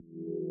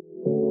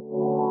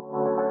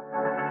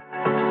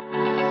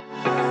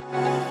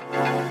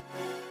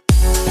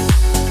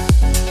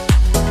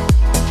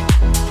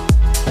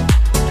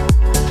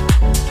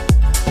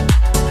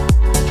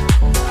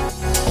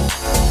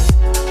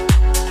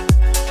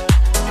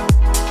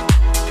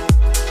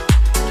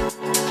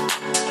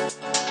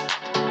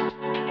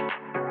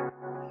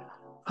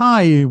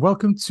Hi,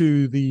 welcome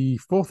to the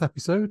fourth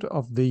episode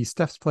of the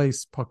Steph's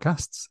Place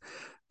podcasts.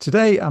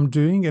 Today, I'm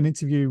doing an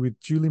interview with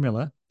Julie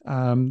Miller.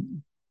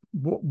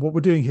 What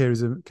we're doing here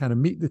is a kind of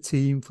meet the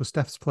team for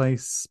Steph's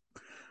Place,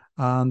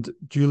 and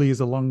Julie is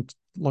a long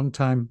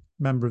time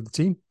member of the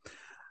team.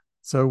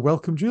 So,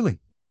 welcome, Julie.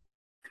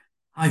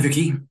 Hi,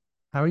 Vicky.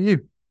 How are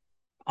you?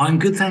 I'm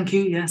good, thank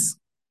you. Yes.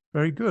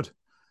 Very good.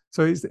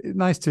 So, it's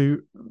nice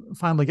to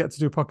finally get to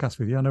do a podcast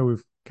with you. I know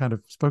we've kind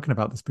of spoken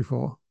about this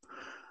before.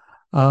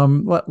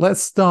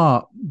 Let's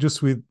start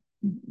just with,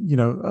 a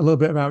little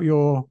bit about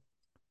your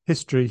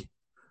history.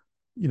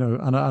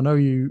 And I know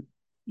you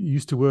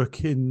used to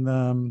work in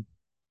the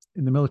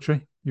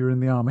military. You were in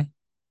the army.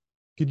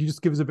 Could you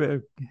just give us a bit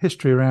of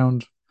history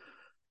around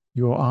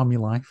your army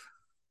life?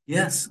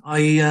 Yes,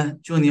 I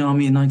joined the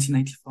army in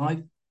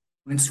 1985.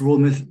 Went to Royal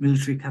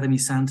Military Academy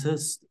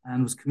Sandhurst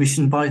and was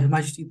commissioned by Her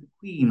Majesty the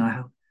Queen.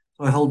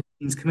 So I hold the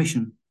Queen's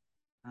Commission.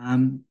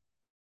 Um,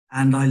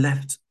 and I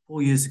left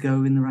 4 years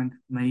ago in the rank of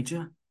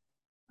Major.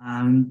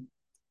 Um,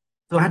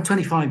 so I had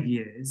 25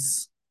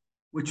 years,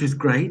 which was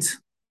great,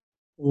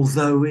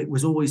 although it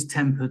was always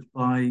tempered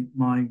by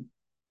my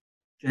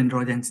gender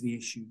identity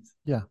issues.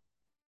 Yeah.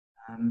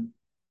 Um,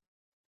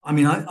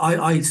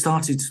 I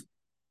started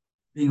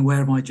being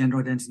aware of my gender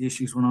identity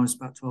issues when I was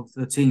about 12,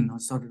 13. I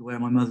started to wear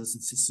my mother's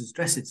and sister's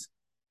dresses.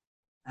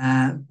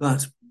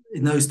 But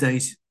in those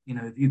days,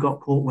 if you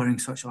got caught wearing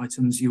such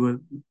items, you were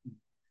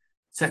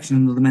sectioned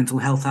under the Mental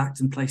Health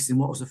Act and placed in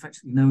what was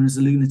effectively known as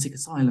a lunatic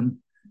asylum,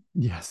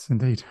 Yes,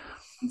 indeed.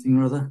 something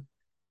or other.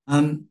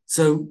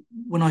 So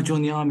when I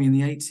joined the army in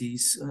the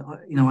 80s,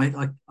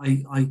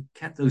 I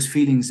kept those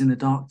feelings in a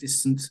dark,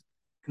 distant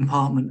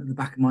compartment at the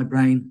back of my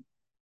brain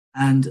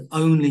and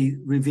only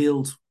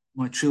revealed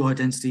my true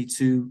identity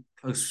to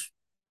close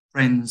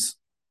friends,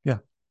 Yeah.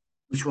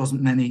 which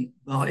wasn't many.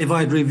 But if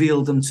I had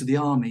revealed them to the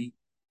army,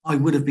 I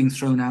would have been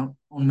thrown out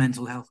on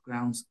mental health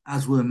grounds,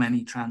 as were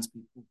many trans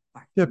people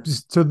back Yeah. then.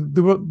 So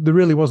there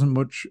really wasn't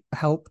much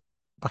help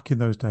back in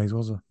those days,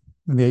 was there?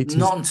 In the 80s,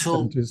 Not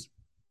until, 70s.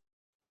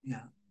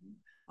 yeah,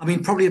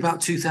 probably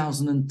about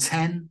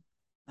 2010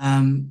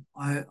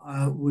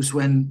 I was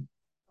when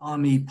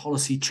army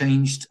policy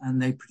changed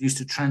and they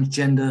produced a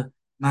transgender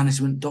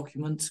management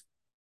document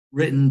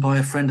written by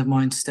a friend of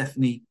mine,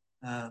 Stephanie,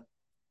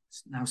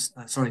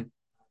 sorry,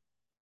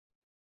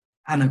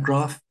 Hannah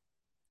Graf.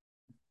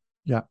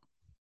 Yeah.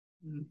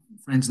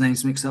 Friends'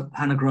 names mixed up,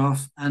 Hannah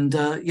Graf. And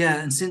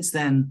since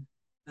then,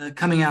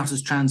 coming out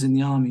as trans in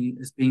the army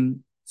has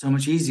been so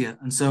much easier.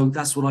 And so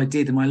that's what I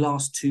did in my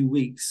last 2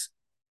 weeks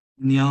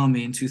in the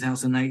army in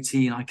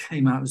 2018. I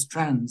came out as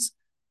trans.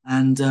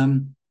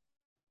 And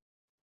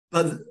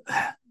but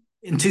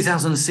in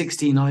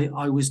 2016,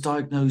 I was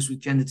diagnosed with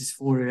gender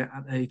dysphoria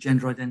at a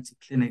gender identity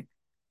clinic,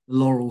 the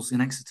Laurels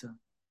in Exeter.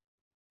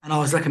 And I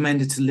was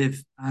recommended to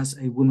live as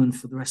a woman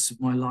for the rest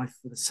of my life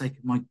for the sake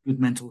of my good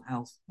mental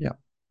health. Yeah.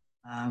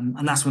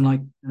 And that's when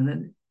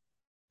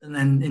and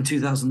then in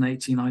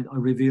 2018, I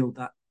revealed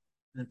that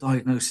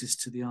diagnosis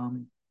to the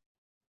army.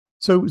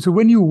 So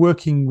when you were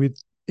working with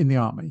in the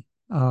army,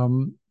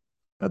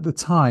 at the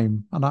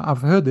time, and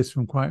I've heard this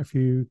from quite a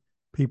few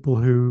people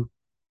who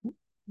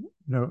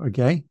are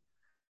gay,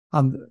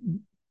 and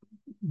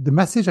the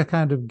message I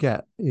kind of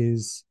get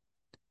is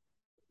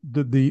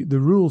that the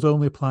rules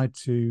only apply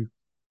to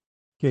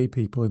gay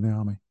people in the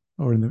army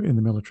or in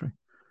the military,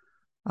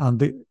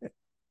 and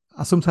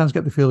I sometimes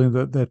get the feeling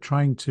that they're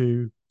trying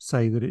to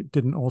say that it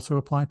didn't also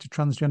apply to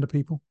transgender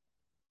people.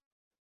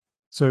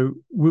 So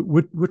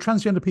were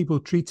transgender people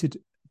treated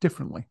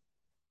differently?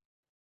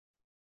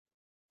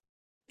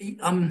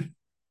 Um,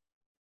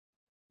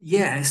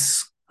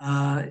 yes,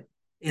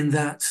 in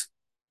that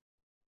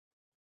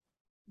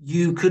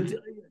you could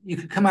you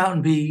could come out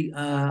and be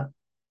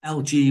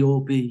LG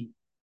or B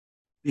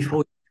Yeah.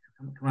 before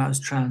you come out as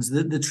trans.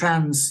 The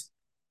trans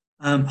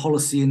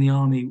policy in the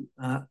army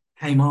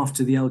came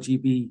after the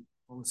LGB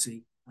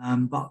policy,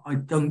 but I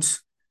don't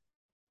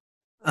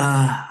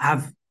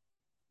have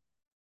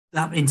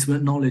that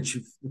intimate knowledge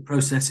of the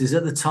processes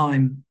at the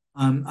time.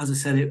 As I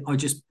said, I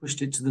just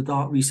pushed it to the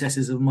dark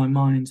recesses of my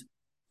mind.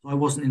 I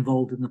wasn't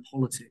involved in the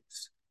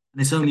politics,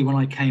 and it's only when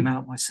I came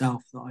out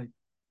myself that I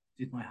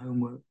did my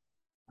homework.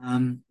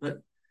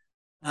 But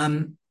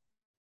um,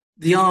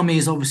 the army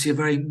is obviously a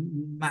very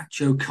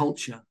macho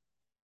culture,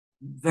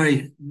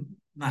 very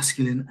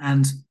masculine,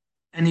 and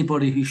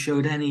anybody who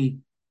showed any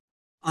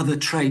other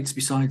traits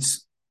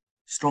besides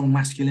strong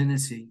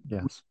masculinity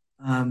Yes.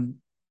 um,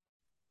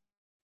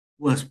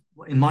 was,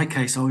 in my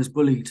case, I was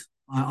bullied.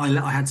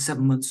 I had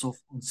 7 months off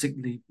on sick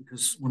leave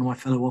because one of my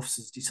fellow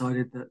officers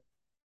decided that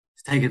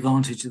to take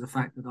advantage of the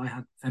fact that I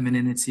had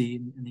femininity,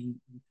 and he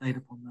played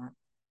upon that.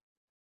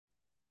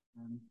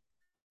 Um,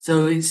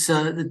 so it's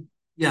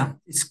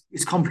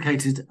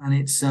complicated and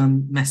it's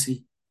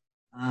messy,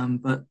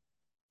 but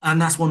and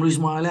that's one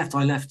reason why I left.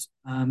 I left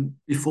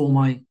before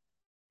my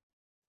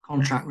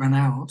contract ran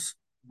out,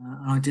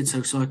 and I did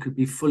so I could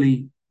be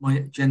fully my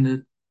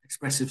gender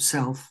expressive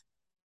self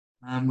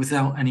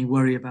without any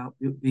worry about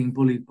being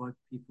bullied by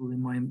people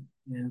in my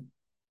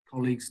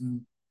colleagues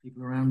and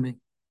people around me.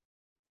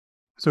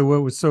 So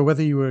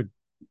whether you were,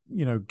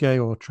 gay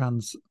or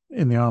trans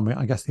in the army,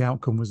 I guess the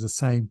outcome was the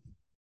same.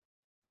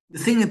 The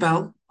thing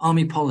about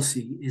army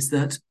policy is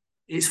that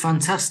it's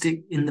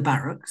fantastic in the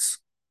barracks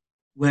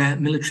where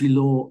military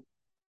law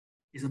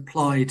is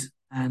applied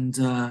and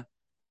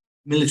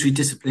military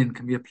discipline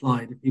can be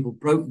applied if people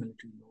broke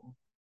military law.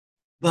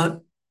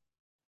 But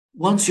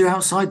once you're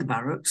outside the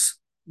barracks,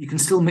 you can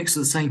still mix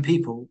with the same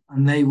people,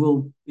 and they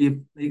will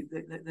be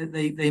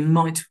they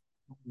might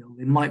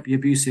be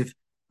abusive.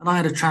 And I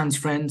had a trans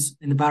friend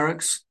in the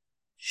barracks.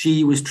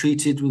 She was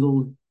treated with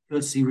all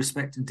courtesy,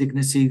 respect, and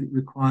dignity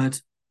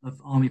required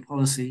of army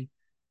policy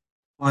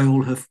by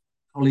all her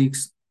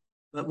colleagues.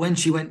 But when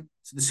she went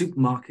to the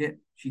supermarket,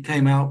 she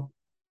came out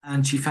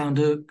and she found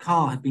her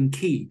car had been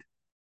keyed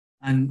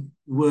and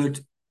the word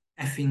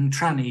effing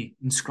tranny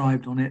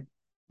inscribed on it.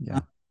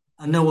 Yeah.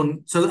 And no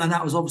one, and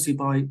that was obviously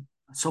by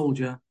a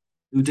soldier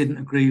who didn't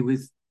agree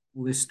with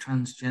all this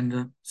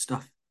transgender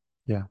stuff.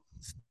 Yeah.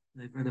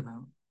 They've read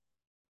about.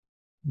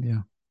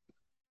 Yeah.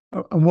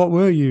 And what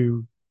was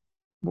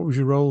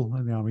your role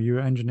in the army? You were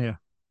an engineer.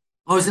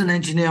 I was an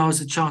engineer. I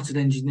was a chartered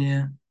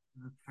engineer,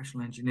 a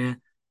professional engineer,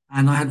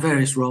 and I had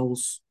various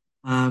roles.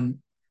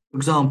 For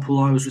example,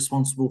 I was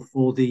responsible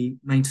for the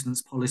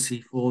maintenance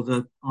policy for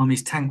the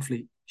Army's tank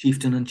fleet,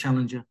 Chieftain and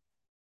Challenger.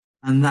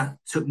 And that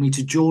took me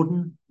to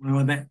Jordan, where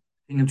I met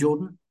King of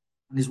Jordan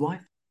and his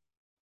wife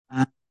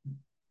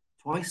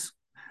twice.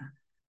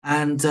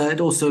 And it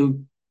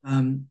also,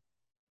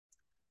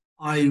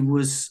 I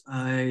was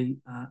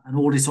an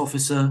audit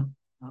officer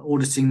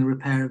auditing the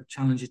repair of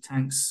Challenger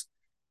tanks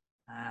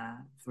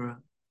for a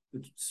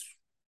good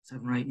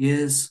 7 or 8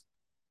 years.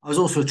 I was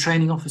also a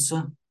training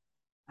officer.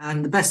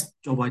 And the best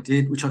job I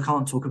did, which I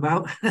can't talk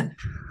about,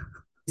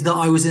 is that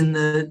I was in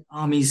the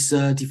Army's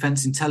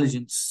Defence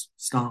Intelligence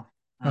staff,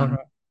 Right.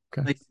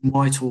 Okay. based in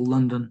Whitehall,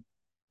 London.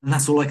 And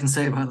that's all I can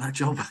say about that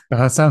job.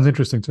 That sounds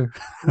interesting too.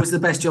 It was the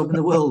best job in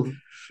the world.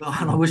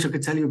 And I wish I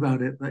could tell you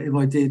about it. But if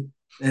I did,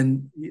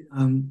 then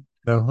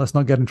no, let's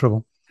not get in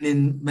trouble.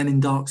 Men in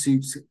dark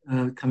suits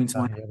coming to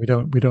mind.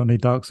 Yeah, we don't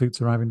need dark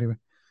suits arriving, do we?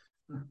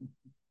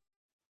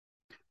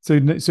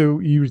 So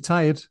you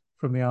retired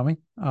from the army.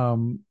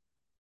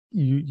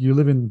 You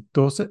live in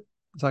Dorset,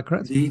 is that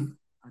correct? Indeed,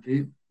 I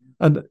do.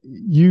 And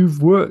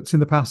you've worked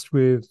in the past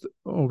with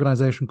an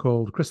organisation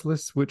called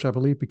Chrysalis, which I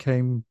believe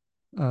became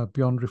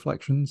Beyond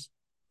Reflections.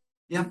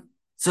 Yeah.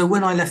 So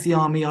when I left the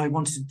army, I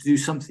wanted to do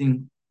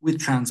something with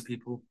trans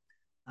people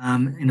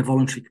in a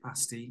voluntary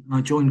capacity, and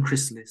I joined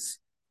Chrysalis,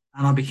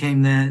 and I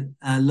became their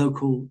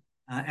local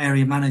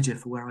area manager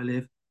for where I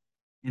live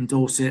in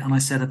Dorset, and I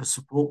set up a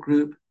support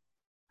group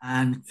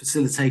and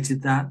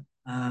facilitated that.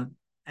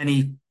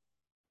 Any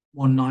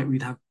one night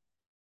we'd have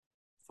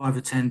 5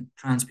 or 10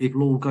 trans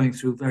people all going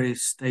through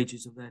various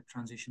stages of their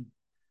transition,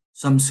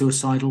 some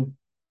suicidal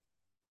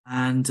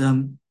and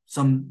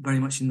some very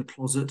much in the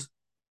closet.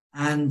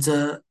 And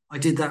I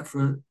did that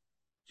for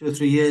 2 or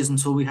 3 years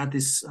until we had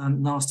this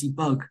nasty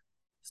bug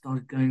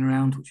started going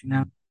around, which we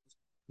now.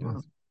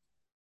 Yes.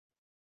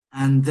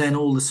 And then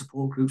all the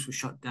support groups were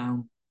shut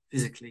down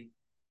physically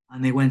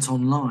and they went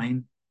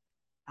online.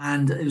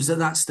 And it was at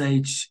that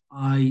stage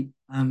I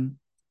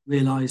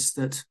realized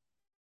that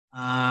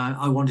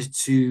I wanted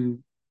to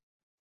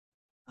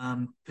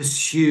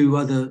pursue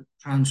other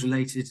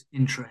trans-related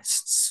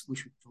interests,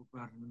 which we can talk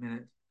about in a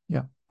minute.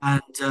 Yeah.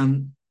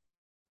 And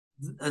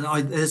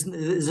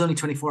there's only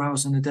 24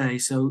 hours in a day,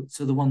 so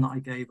the one that I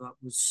gave up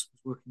was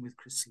working with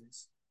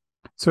Chrysalis.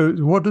 So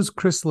what does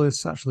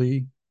Chrysalis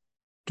actually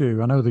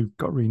do? I know they've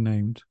got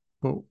renamed,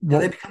 but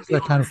what's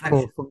their kind of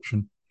core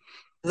function?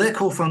 Their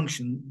core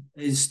function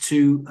is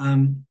to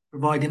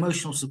provide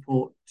emotional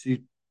support to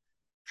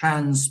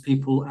trans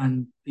people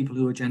and people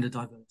who are gender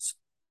diverse.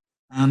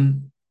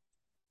 And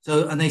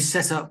they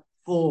set up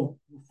 4 or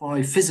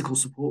 5 physical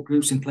support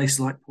groups in places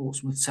like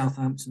Portsmouth,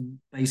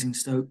 Southampton,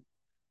 Basingstoke,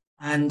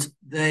 and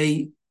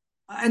they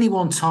at any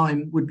one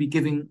time would be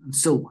giving, and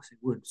still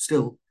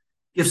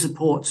give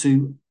support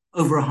to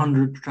over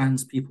 100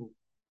 trans people,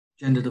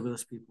 gender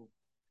diverse people,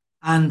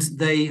 and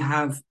they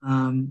have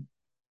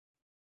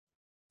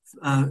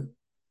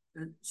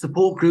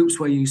support groups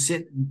where you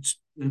sit and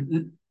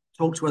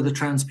talk to other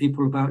trans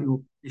people about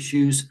your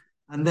issues,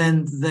 and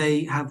then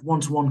they have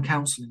one-to-one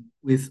counselling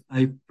with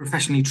a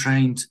professionally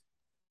trained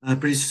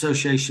British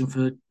Association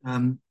for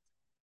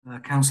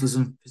Counsellors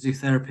and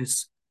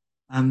Physiotherapists.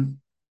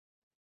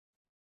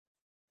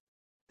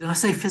 Did I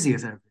say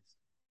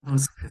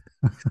physiotherapist?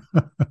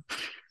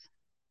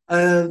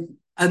 Yeah,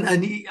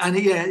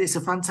 it's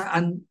a fantastic.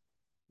 And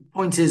the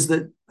point is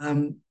that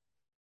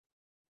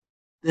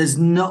there's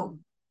not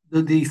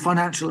the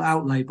financial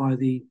outlay by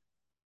the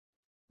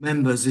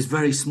members is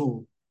very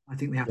small. I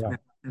think they have to pay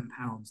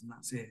 £10 and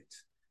that's it.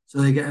 So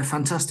they get a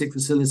fantastic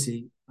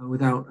facility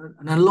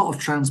and a lot of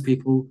trans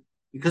people,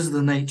 because of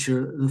the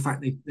nature of the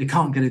fact they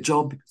can't get a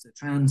job because they're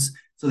trans,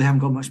 so they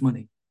haven't got much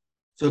money.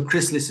 So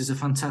Chrysalis is a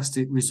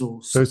fantastic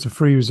resource. So it's a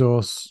free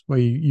resource where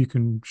you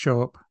can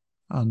show up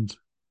and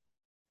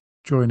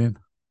join in.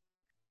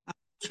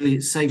 actually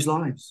it saves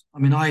lives. I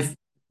mean,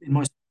 in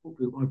my support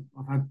group,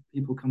 I've had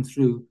people come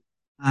through,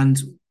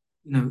 and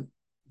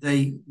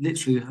they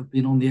literally have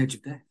been on the edge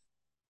of death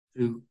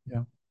through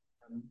Yeah.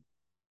 um,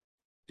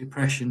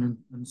 depression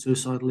and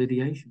suicidal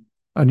ideation.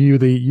 And you were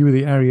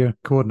the area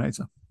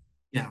coordinator.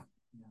 Yeah.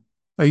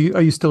 Yeah.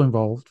 Are you still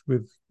involved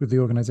with the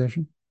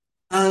organization?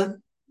 Uh,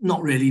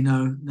 Not really.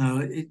 No,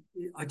 no.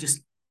 I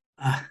just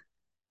uh,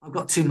 I've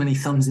got too many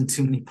thumbs in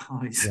too many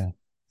pies. Yeah.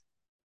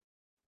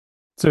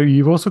 So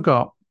you've also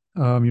got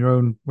your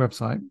own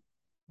website,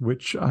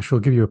 which I shall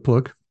give you a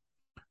plug,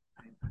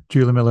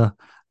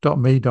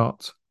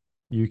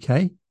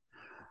 juliemiller.me.uk.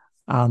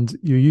 And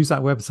you use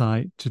that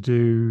website to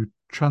do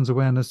trans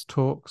awareness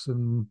talks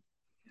and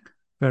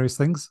various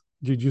things.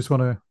 Do you just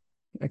want to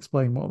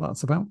explain what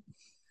that's about?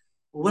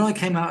 Well, when I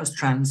came out as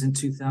trans in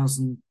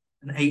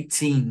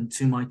 2018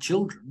 to my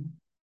children,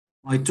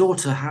 my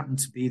daughter happened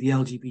to be the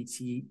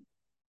LGBT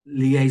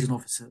liaison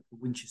officer for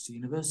Winchester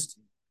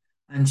University.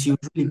 And she was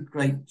really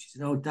great. She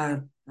said, "Oh,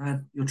 Dad,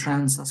 you're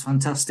trans. That's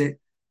fantastic.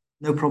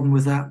 No problem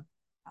with that.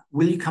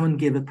 Will you come and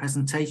give a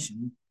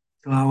presentation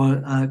to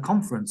our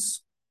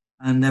conference?"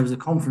 And there was a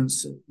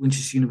conference at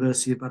Winchester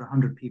University, about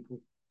 100 people,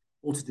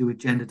 all to do with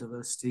gender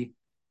diversity.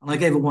 And I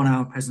gave a 1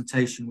 hour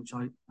presentation, which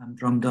I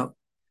drummed up.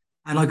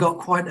 And I got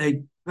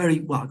I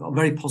got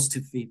very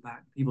positive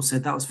feedback. People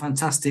said, "That was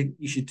fantastic.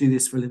 You should do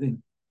this for a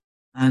living."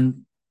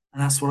 And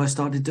that's what I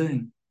started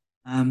doing.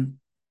 And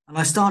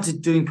I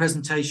started doing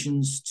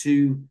presentations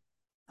to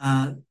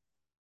uh,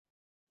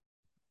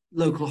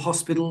 local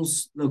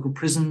hospitals, local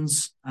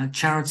prisons,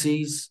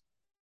 charities,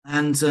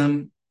 and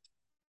so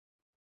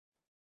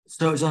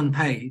it was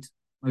unpaid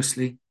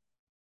mostly,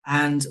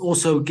 and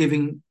also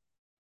giving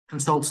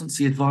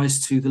consultancy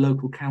advice to the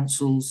local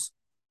councils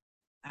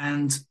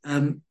and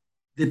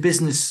the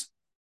business.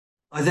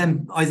 I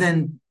then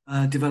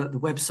developed the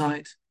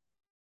website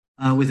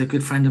with a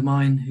good friend of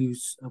mine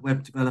who's a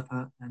web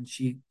developer, and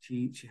she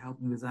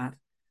helped me with that.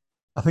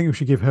 I think we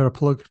should give her a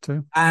plug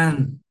too.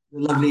 And the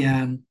lovely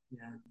Anne,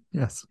 yeah,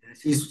 Yes. yeah,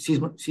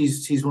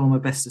 she's one of my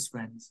bestest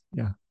friends,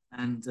 Yeah.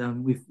 and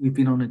we've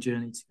been on a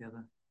journey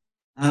together.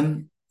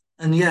 Um,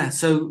 and yeah,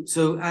 so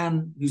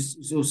Anne,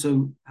 who's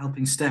also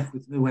helping Steph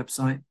with the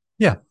website,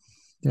 Yeah.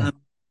 Yeah.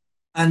 um,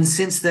 and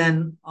since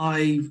then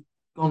I've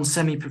gone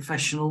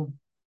semi-professional.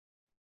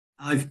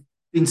 I've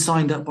been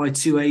signed up by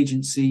two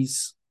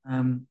agencies,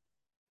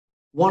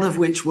 one of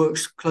which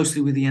works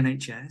closely with the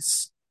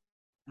NHS.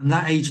 And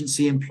that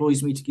agency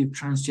employs me to give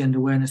transgender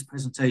awareness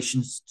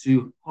presentations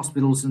to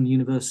hospitals and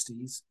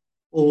universities,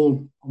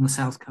 all on the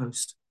South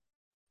Coast,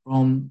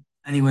 from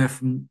anywhere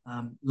from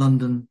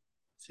London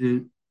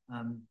to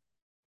um,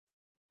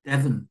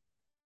 Devon,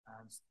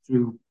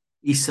 through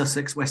East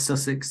Sussex, West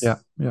Sussex, Yeah.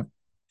 Yeah.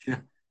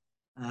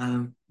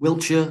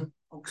 Wiltshire,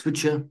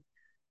 Oxfordshire.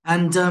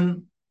 And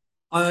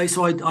I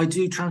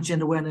do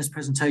transgender awareness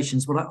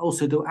presentations, but I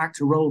also do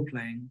actor role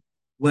playing,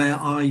 where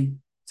I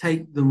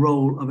take the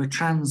role of a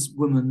trans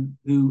woman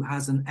who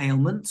has an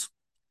ailment.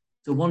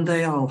 So one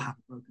day I'll have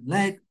a broken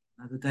leg,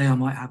 another day I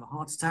might have a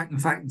heart attack. In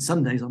fact, in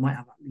some days I might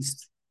have at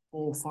least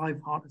 4 or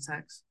 5 heart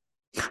attacks.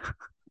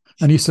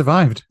 And you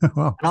survived.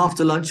 Wow. And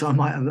after lunch I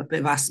might have a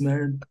bit of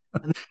asthma.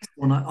 And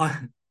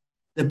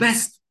the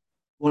best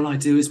one I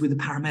do is with the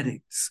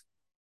paramedics,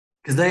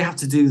 because they have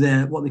to do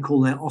what they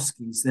call their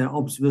OSCEs, their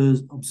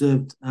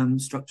observed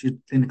structured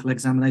clinical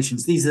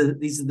examinations. These are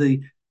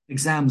the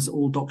exams that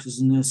all doctors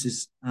and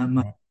nurses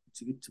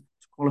to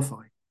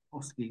qualify,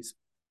 OSCEs.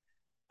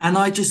 And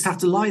I just have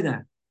to lie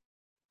there.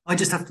 I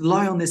just have to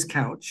lie on this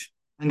couch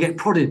and get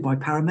prodded by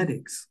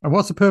paramedics. And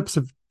what's the purpose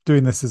of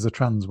doing this as a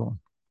trans woman?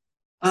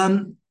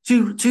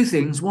 Two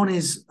things. One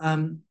is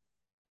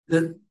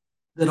that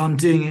I'm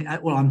doing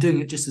it. Well, I'm doing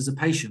it just as a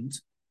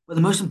patient. But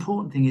the most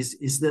important thing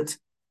is that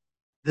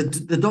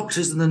the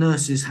doctors and the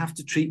nurses have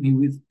to treat me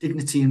with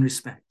dignity and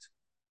respect,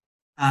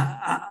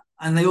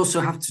 and they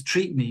also have to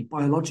treat me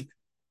biologically.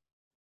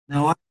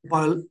 Now,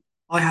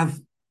 I have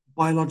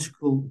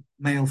biological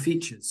male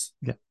features.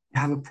 Yeah. I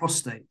have a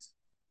prostate,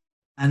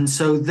 and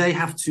so they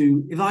have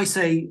to. If I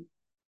say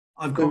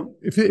I've got,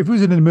 if it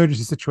was in an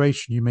emergency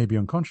situation, you may be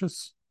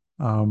unconscious.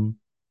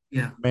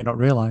 yeah, may not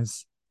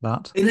realize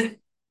that.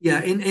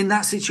 In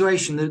that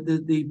situation,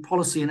 the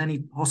policy in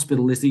any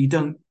hospital is that you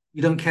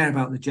don't care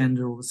about the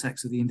gender or the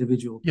sex of the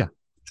individual. Yeah.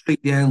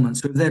 Treat the ailment.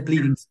 So if they're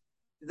bleeding,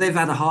 if they've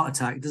had a heart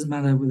attack, it doesn't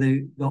matter whether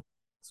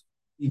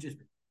you just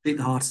treat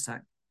the heart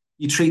attack.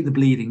 You treat the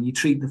bleeding. You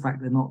treat the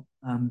fact they're not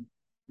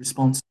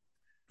responsive.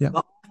 Yeah.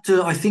 But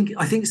after, I think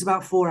it's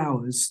about 4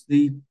 hours,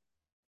 the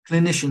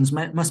clinicians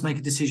must make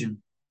a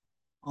decision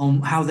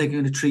on how they're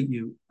going to treat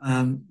you,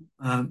 and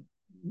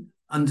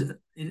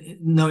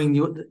knowing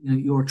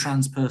you're a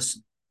trans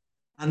person.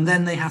 And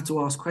then they have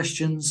to ask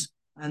questions,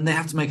 and they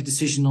have to make a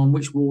decision on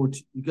which ward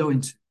you go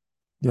into.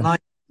 Yeah.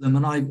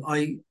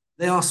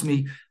 They ask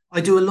me.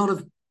 I do a lot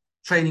of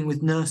training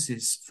with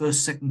nurses,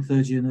 first, second,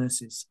 third year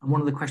nurses, and one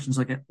of the questions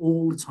I get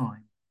all the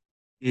time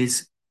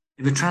is,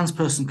 if a trans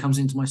person comes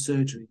into my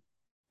surgery,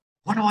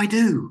 what do I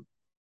do?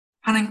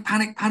 Panic,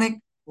 panic, panic,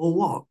 or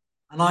what?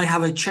 And I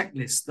have a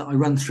checklist that I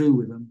run through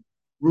with them.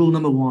 Rule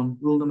number 1,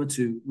 rule number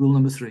 2, rule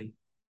number 3,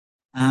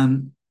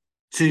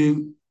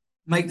 to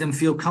make them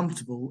feel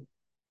comfortable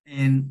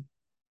in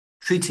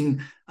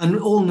treating. And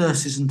all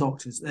nurses and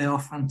doctors, they are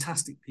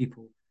fantastic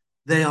people.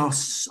 They are,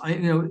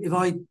 if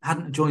I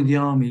hadn't joined the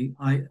army,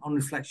 on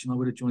reflection, I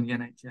would have joined the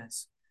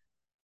NHS,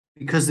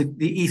 because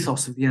the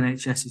ethos of the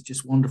NHS is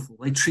just wonderful.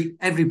 They treat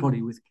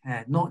everybody with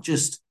care, not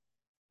just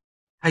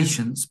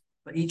patients,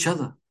 but each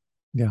other.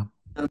 Yeah.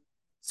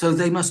 So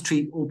they must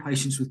treat all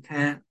patients with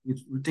care,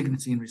 with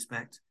dignity and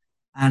respect.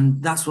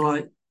 And that's what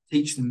I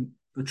teach them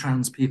for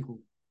trans people.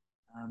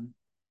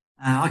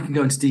 I can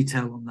go into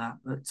detail on that,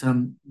 but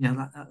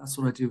that's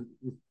what I do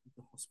with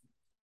the hospital.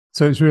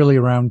 So it's really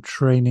around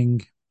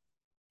training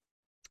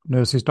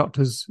nurses,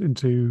 doctors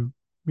into,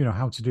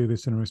 how to do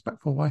this in a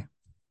respectful way.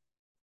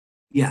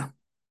 Yeah.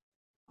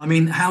 I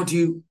mean,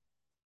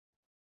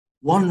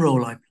 one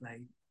role I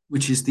play,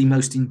 which is the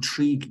most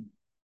intriguing,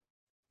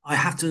 I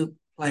have to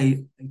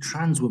play a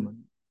trans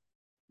woman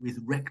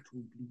with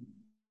rectal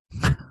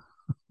bleeding.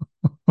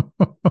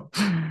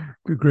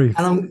 Good grief.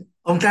 And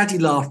I'm glad you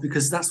laughed,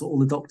 because that's what all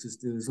the doctors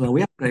do as well.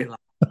 We have a great laugh.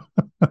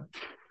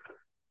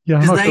 Yeah,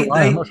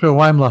 I'm not sure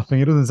why I'm laughing.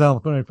 It doesn't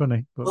sound very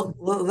funny. But...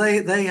 Well,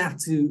 they have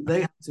to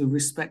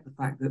respect the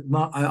fact that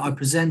I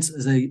present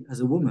as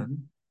a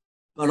woman,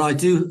 but I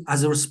do,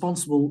 as a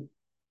responsible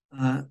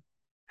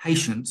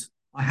patient,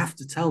 I have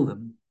to tell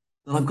them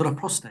that I've got a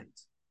prostate.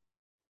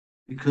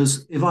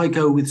 Because if I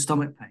go with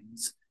stomach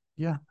pains,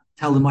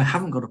 tell them I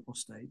haven't got a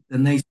prostate,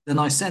 then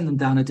I send them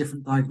down a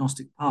different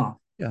diagnostic path.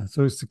 Yeah,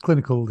 so it's the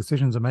clinical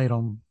decisions are made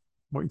on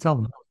what you tell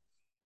them.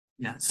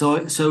 Yeah, so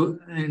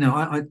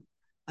I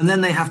and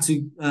then they have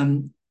to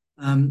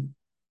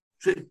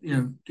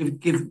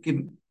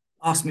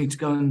ask me to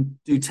go and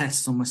do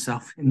tests on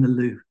myself in the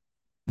loo.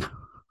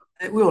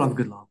 We all have a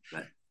good laugh.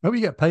 But... I hope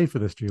you get paid for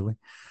this, Julie.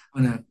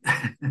 I know.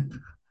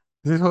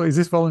 Is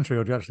this voluntary,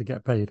 or do you actually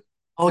get paid?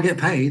 I'll get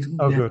paid.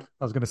 Oh, yeah. Good.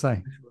 I was going to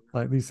say,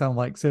 like, these sound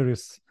like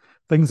serious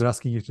things they're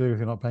asking you to do if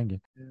they're not paying you.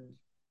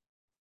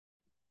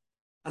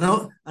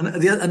 Yeah.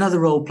 Another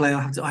role play,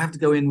 I have to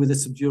go in with a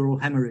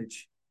subdural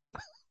hemorrhage.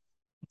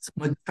 It's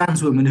my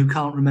trans woman who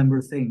can't remember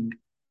a thing,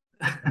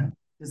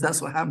 because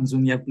that's what happens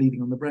when you have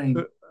bleeding on the brain.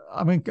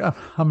 I mean,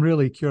 I'm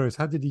really curious.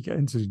 How did you get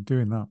into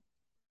doing that?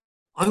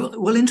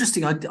 Well,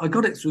 interesting. I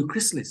got it through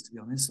Chrysalis, to be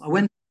honest. I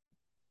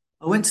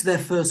went to their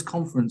first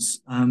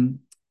conference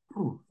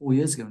 4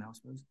 years ago now, I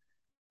suppose.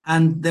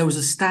 And there was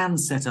a stand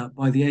set up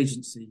by the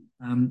agency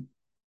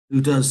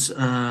who does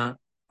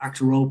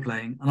actor role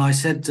playing. And I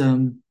said,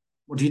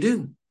 what do you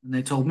do? And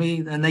they told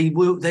me, and they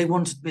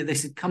wanted me, they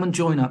said, come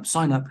and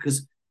sign up,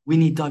 because we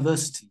need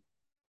diversity.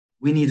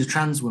 We need a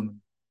trans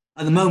woman.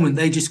 At the moment,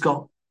 they just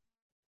got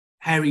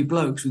hairy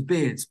blokes with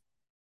beards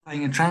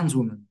playing a trans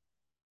woman.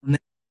 And they're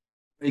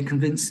very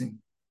convincing.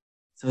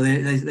 So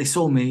they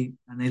saw me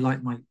and they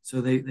liked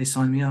so they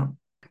signed me up.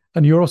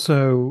 And you're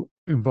also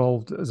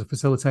involved as a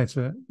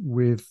facilitator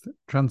with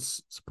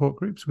trans support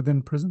groups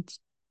within prisons?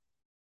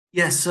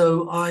 Yes,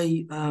 so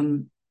I've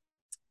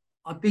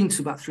been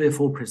to about 3 or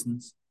 4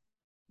 prisons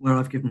where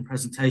I've given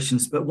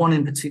presentations, but one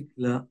in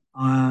particular,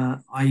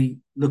 I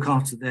look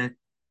after their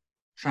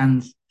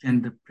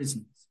transgender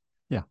prisons.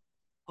 Yeah.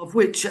 Of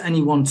which at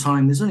any one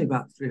time there's only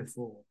about 3 or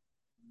 4.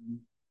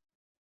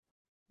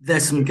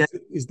 There's some.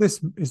 Is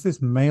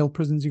this male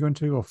prisons you're going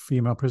to, or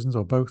female prisons,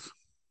 or both?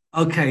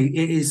 Okay,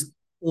 it is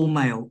all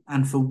male,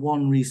 and for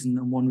one reason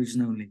and one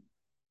reason only,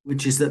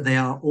 which is that they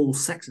are all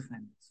sex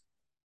offenders.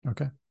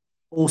 Okay.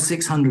 All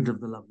 600 of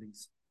the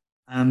lovelies.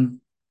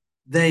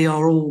 They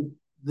are all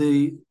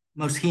the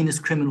most heinous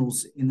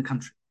criminals in the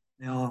country.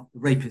 They are the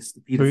rapists,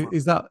 the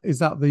pedophiles. So is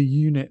that the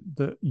unit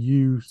that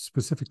you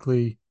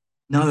specifically?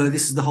 No,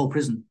 this is the whole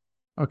prison.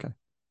 Okay.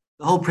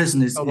 The whole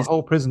prison is. The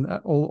whole prison.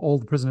 All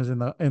the prisoners in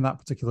that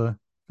particular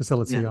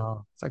facility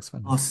are sex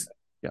offenders.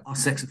 Are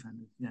sex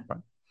offenders. Yeah.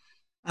 Right.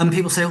 And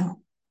people say,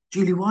 "Oh,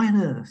 Julie, why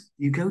on earth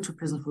do you go to a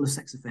prison full of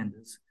sex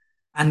offenders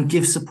and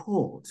give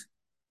support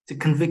to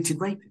convicted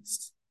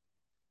rapists?"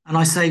 And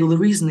I say, well, the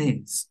reason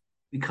is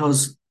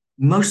because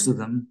most of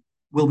them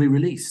will be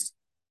released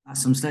at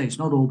some stage.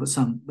 Not all, but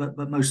some,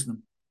 but most of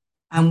them.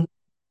 And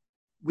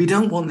we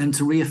don't want them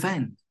to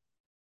reoffend.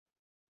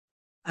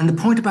 And the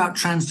point about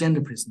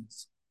transgender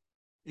prisons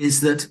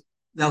is that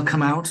they'll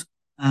come out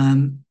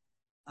and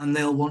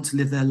they'll want to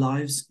live their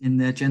lives in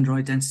their gender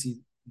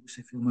identity, which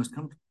they feel most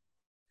comfortable.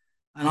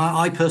 And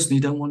I personally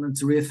don't want them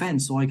to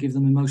reoffend, so I give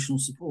them emotional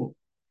support.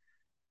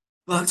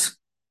 But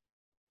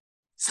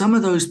some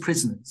of those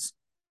prisoners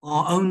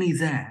are only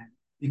there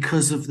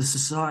because of the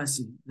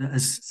society that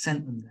has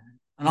sent them there.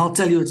 And I'll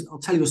tell you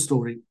a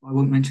story. I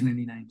won't mention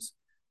any names.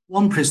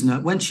 One prisoner,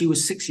 when she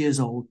was 6 years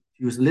old,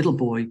 she was a little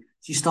boy,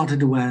 she started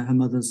to wear her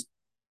mother's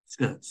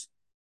skirts.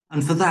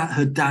 And for that,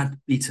 her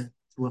dad beat her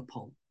to a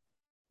pulp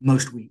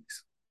most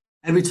weeks.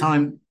 Every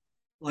time,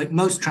 like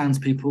most trans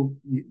people,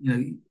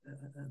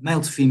 male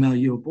to female,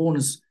 you were born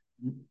as,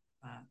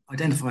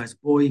 identify as a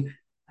boy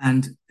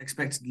and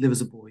expected to live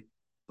as a boy.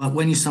 But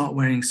when you start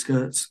wearing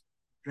skirts,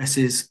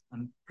 dresses,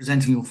 and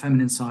presenting your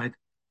feminine side,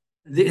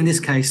 In this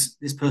case,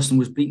 this person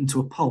was beaten to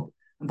a pulp.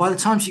 And by the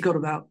time she got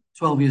about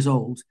 12 years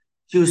old,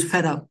 she was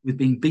fed up with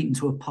being beaten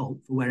to a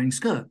pulp for wearing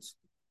skirts.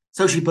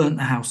 So she burnt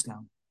the house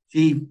down.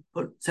 She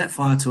set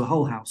fire to a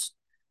whole house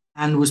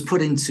and was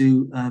put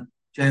into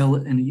jail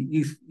in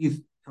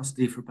youth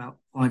custody for about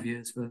 5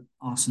 years for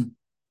arson.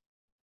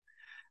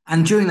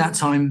 And during that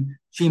time,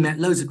 she met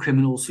loads of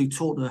criminals who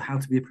taught her how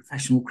to be a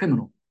professional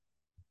criminal.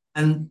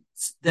 And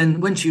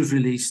then when she was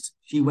released,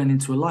 she went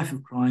into a life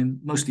of crime,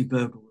 mostly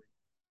burglary.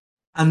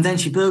 And then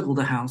she burgled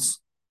a house,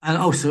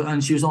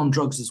 and she was on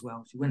drugs as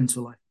well. She went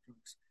into a life of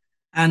drugs.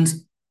 And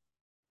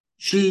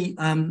she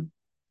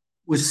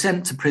was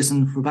sent to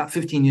prison for about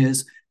 15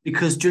 years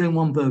because during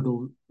one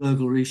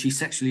burglary, she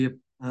sexually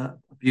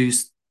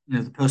abused,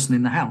 the person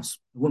in the house,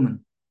 the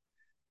woman.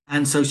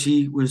 And so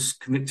she was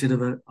convicted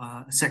of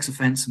a sex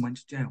offence and went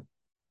to jail.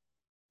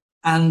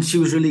 And she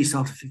was released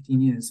after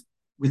 15 years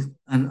with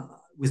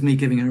me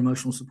giving her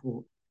emotional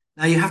support.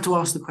 Now you have to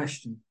ask the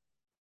question,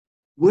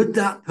 would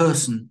that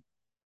person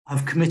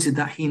have committed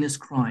that heinous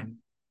crime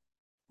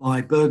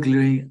by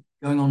burglary,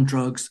 going on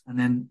drugs, and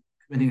then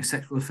committing a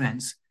sexual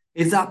offence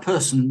if that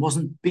person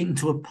wasn't beaten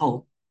to a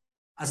pulp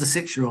as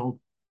a 6-year-old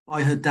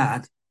by her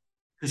dad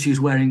because she was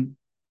wearing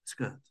a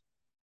skirt?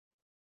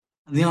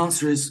 And the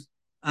answer is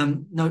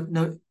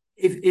no.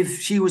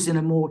 If she was in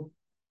a more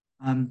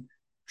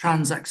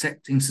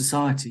trans-accepting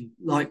society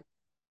like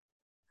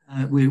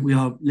we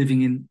are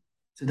living in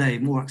today,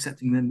 more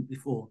accepting than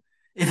before,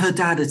 if her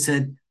dad had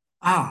said,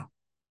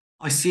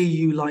 I see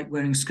you like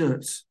wearing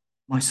skirts,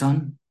 my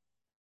son,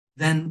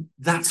 then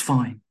that's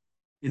fine.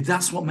 If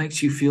that's what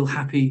makes you feel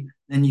happy,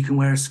 then you can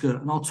wear a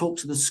skirt. And I'll talk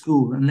to the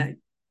school and let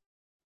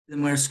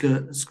them wear a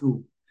skirt at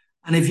school.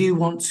 And if you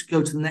want to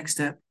go to the next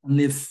step and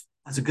live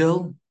as a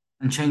girl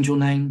and change your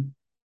name,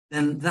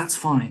 then that's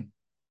fine.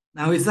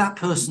 Now, if that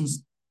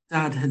person's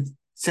dad had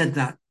said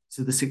that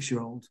to the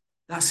 6-year-old,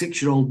 that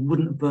 6-year-old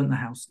wouldn't have burnt the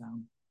house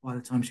down by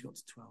the time she got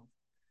to 12.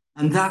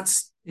 And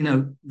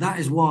that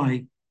is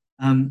why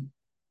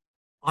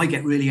I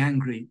get really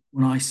angry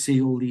when I see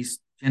all these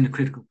gender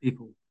critical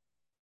people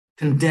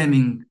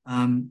condemning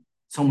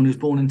someone who's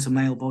born into a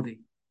male body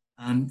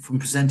from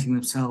presenting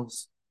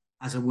themselves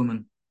as a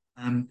woman,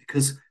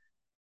 because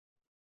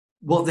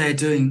what they're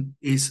doing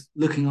is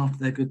looking after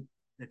their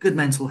good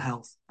mental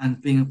health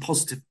and being a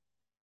positive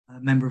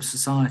member of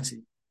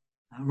society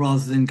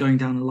rather than going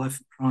down a life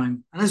of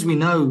crime. And as we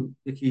know,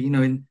 Vicky,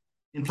 in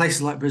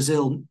places like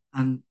Brazil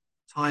and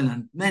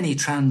Thailand, many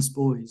trans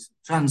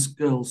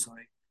girls,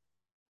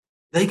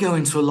 they go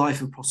into a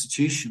life of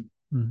prostitution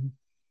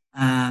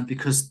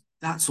because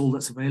that's all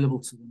that's available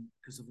to them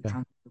because of the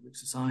transphobic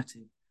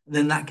society. And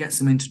then that gets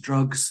them into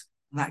drugs,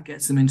 and that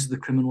gets them into the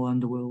criminal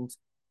underworld.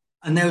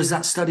 And there was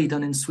that study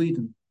done in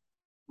Sweden,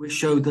 which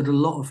showed that a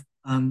lot of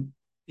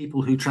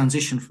people who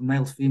transitioned from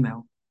male to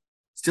female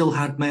still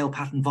had male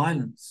pattern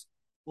violence.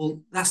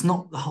 Well, that's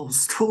not the whole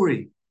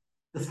story.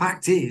 The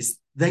fact is,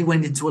 they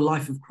went into a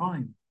life of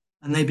crime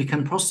and they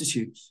became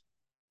prostitutes,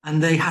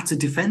 and they had to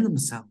defend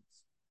themselves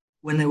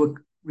when they were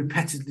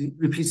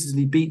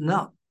repeatedly beaten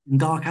up in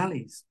dark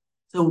alleys.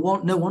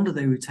 So no wonder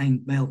they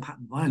retained male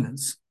pattern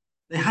violence.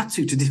 They had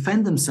to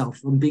defend themselves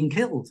from being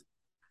killed.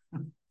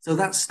 So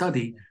that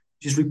study,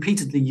 which is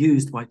repeatedly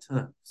used by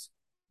TERFs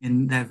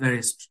in their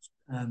various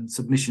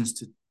submissions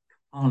to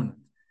Parliament,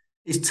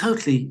 is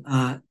totally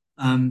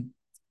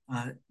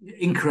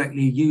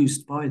incorrectly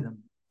used by them.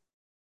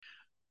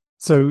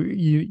 So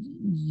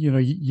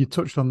you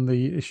touched on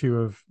the issue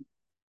of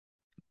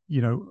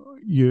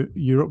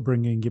your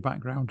upbringing, your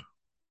background,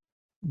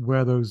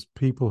 where those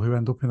people who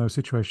end up in those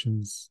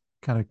situations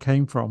kind of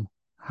came from,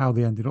 how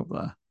they ended up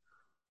there.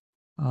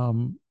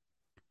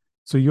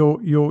 So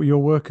your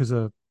work as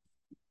a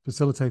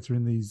facilitator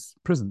in these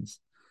prisons,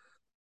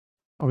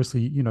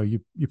 obviously,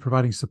 you're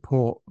providing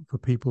support for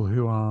people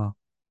who are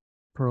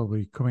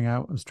probably coming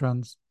out as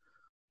trans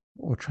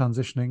or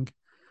transitioning.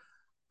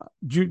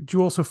 Do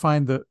you also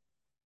find that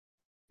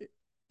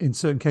in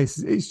certain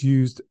cases it's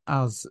used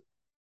as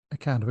a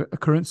kind of a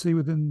currency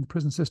within the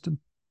prison system?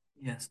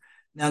 Yes.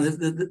 Now,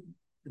 the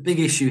big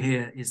issue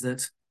here is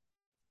that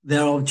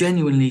there are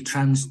genuinely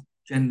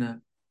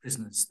transgender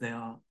prisoners. They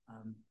are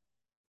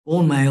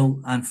born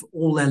male, and for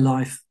all their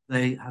life,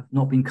 they have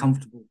not been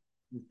comfortable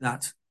with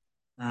that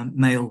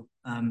male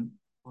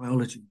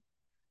biology.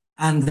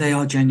 And they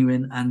are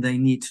genuine, and they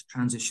need to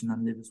transition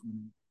and live as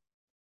women.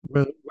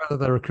 Whether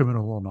they're a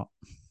criminal or not.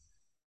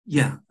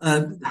 Yeah.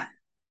 I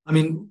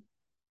mean,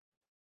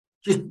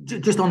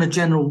 just on a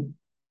general,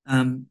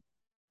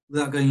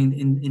 without going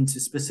into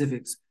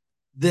specifics,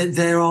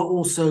 there are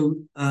also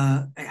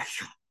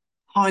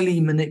highly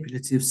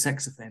manipulative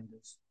sex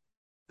offenders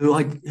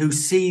who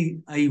see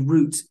a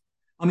route.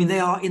 I mean, they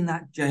are in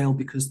that jail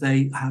because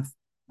they have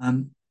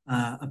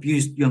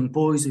abused young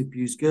boys, they've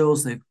abused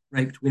girls, they've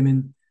raped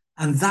women,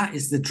 and that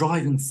is the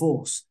driving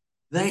force.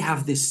 They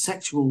have this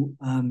sexual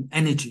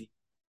energy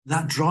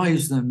that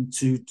drives them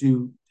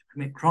to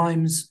commit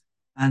crimes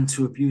and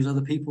to abuse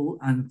other people.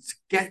 And to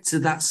get to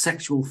that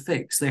sexual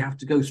fix, they have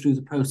to go through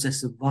the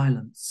process of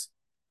violence.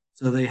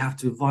 So they have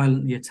to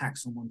violently attack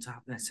someone to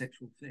have their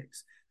sexual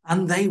fix,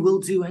 and they will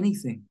do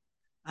anything.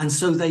 And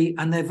so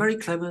they're very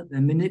clever.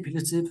 They're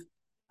manipulative,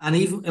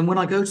 and when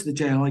I go to the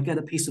jail, I get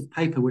a piece of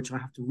paper which I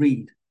have to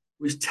read,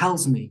 which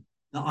tells me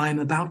that I am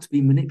about to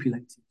be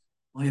manipulated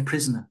by a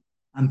prisoner,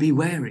 and be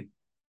wary.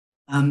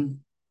 And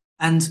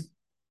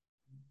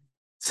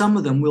some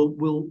of them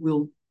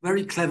will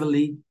very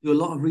cleverly do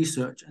a lot of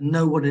research and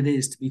know what it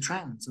is to be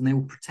trans, and they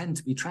will pretend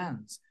to be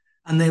trans,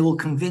 and they will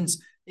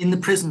convince. In the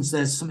prisons,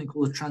 there's something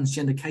called a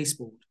transgender case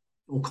board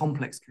or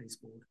complex case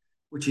board,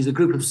 which is a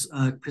group of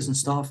prison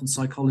staff and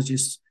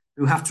psychologists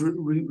who have to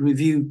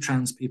review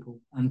trans people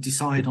and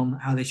decide on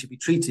how they should be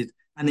treated,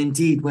 and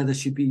indeed whether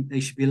they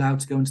should be allowed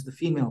to go into the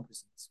female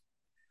prisons.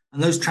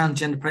 And those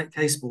transgender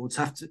case boards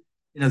have to,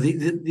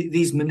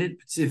 these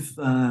manipulative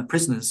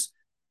prisoners,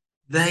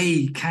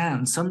 they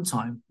can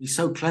sometimes be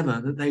so clever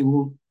that they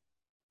will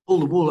pull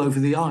the wool over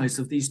the eyes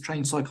of these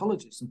trained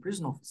psychologists and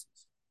prison officers.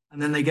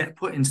 And then they get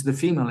put into the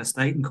female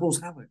estate and cause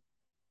havoc.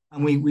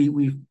 And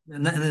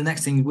and the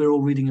next thing, we're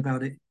all reading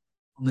about it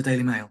on the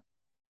Daily Mail,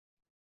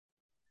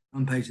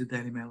 one page of the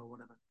Daily Mail or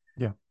whatever.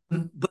 Yeah.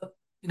 But,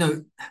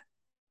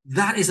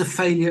 that is a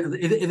failure.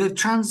 If a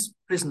trans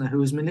prisoner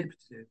who is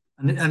manipulative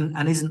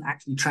and isn't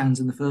actually trans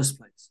in the first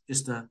place,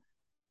 just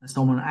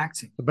someone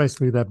acting. So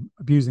basically, they're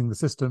abusing the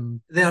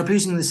system. They're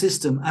abusing the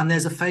system, and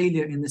there's a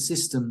failure in the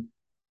system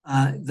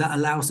that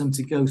allows them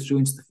to go through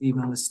into the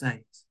female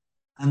estate.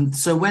 And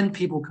so when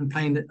people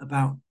complain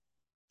about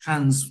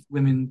trans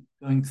women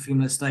going to the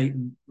female estate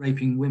and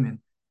raping women,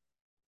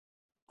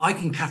 I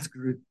can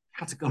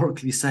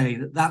categorically say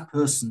that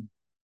person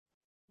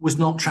was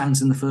not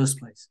trans in the first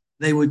place.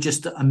 They were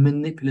just a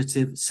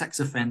manipulative sex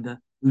offender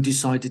who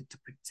decided to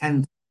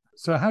pretend.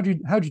 So how do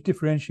you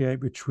differentiate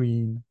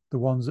between the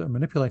ones that are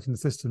manipulating the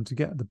system to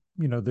get the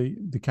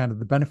kind of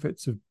the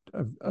benefits of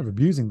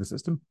abusing the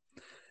system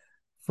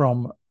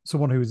from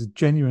someone who is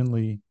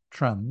genuinely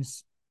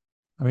trans?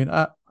 I mean,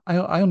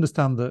 I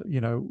understand that,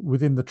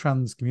 within the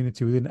trans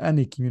community, within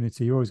any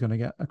community, you're always going to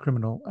get a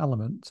criminal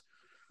element.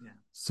 Yeah.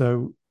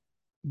 So,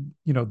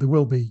 there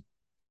will be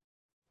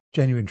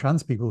genuine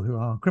trans people who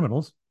are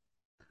criminals,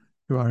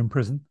 who are in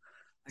prison.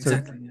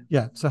 Exactly. So,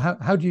 yeah. So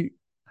how do you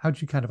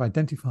kind of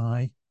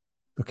identify,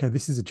 okay,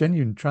 this is a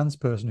genuine trans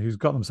person who's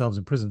got themselves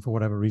in prison for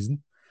whatever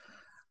reason,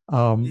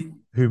 who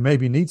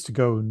maybe needs to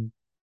go and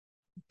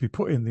be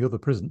put in the other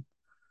prison,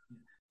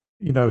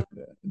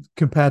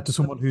 compared to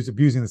someone who's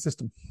abusing the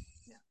system?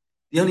 Yeah.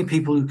 The only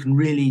people who can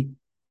really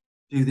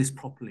do this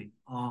properly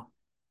are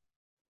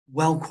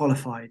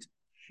well-qualified,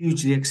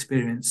 hugely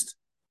experienced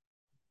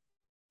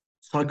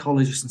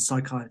psychologists and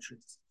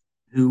psychiatrists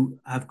who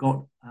have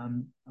got a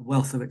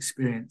wealth of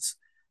experience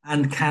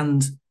and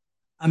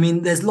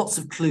there's lots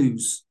of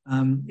clues.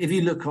 If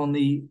you look on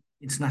the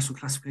International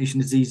Classification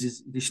of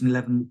Diseases, edition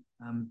 11,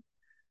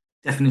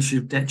 definition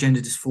of gender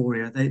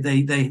dysphoria,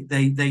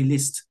 they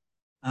list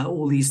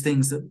all these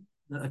things that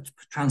a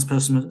trans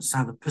person must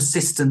have: a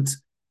persistent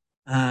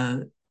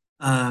anxiety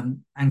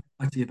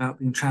about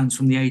being trans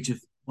from the age of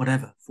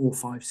whatever, 4,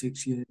 5,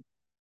 6 years.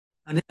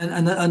 And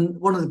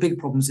one of the big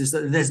problems is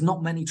that there's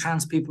not many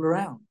trans people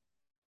around.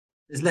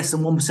 There's less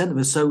than 1% of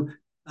us. So,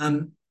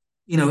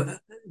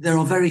 there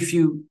are very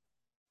few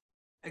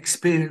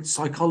experienced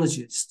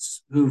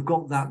psychologists who've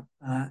got that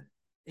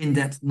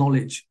in-depth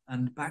knowledge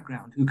and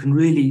background who can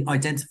really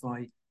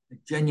identify a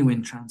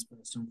genuine trans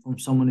person from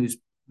someone who's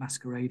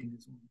masquerading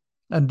as one.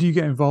 And do you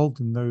get involved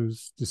in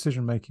those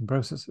decision-making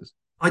processes?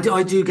 I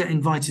do get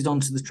invited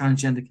onto the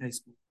transgender case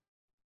board.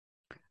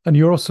 And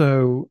you're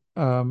also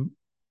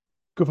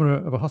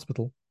governor of a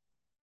hospital.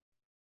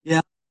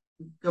 Yeah,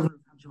 governor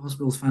of Hampshire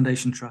Hospitals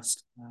Foundation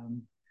Trust.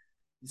 I'm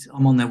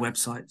on their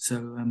website.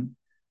 So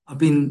I've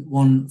been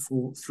one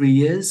for 3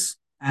 years,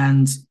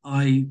 and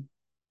I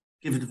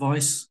give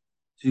advice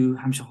to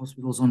Hampshire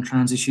hospitals on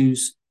trans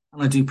issues,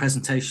 and I do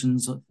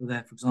presentations for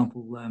there, for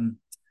example,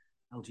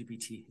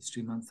 LGBT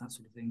History Month, that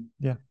sort of thing.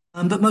 Yeah.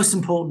 But most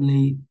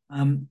importantly,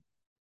 I'm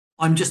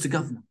just a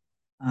governor.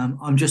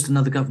 I'm just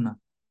another governor.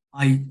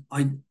 I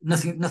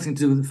nothing to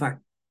do with the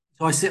fact.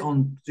 So I sit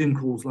on Zoom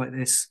calls like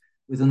this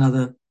with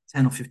another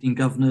 10 or 15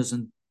 governors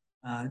and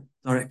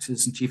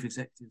directors and chief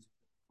executives of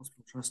the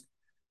hospital trust,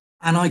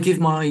 and I give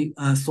my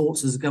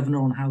thoughts as a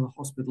governor on how the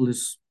hospital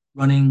is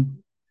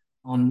running,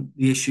 on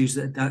the issues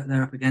that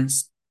they're up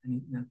against,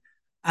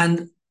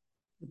 and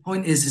the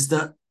point is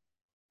that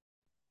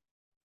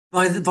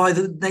by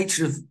the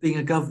nature of being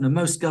a governor,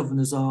 most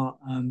governors are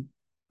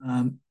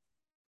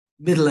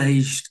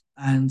middle-aged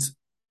and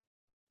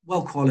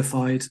well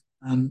qualified.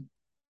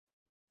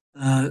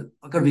 I've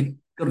got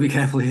to be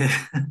careful here.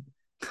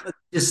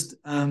 Just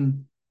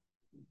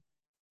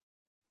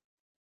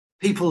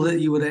people that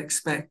you would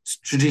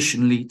expect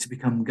traditionally to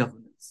become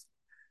governors.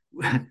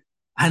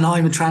 And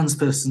I'm a trans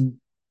person,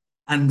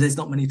 and there's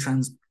not many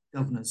trans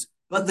governors,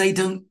 but they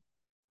don't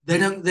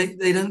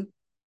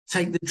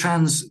take the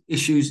trans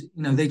issues.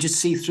 They just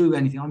see through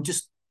anything.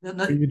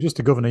 You're just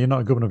a governor. You're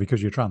not a governor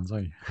because you're trans,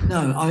 are you?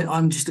 No,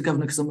 I'm just a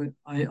governor because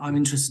I'm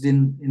interested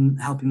in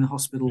helping the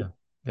hospital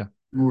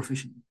more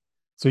efficiently.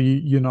 So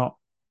you're not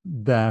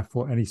there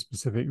for any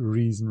specific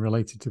reason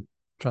related to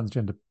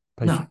transgender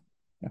patients. No,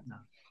 Yeah. no.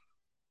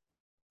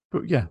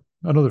 But yeah,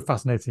 another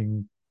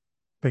fascinating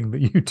thing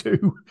that you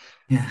do.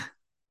 Yeah.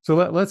 So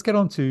let's get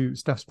on to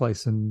Steph's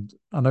Place. And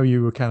I know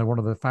you were kind of one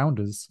of the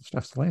founders of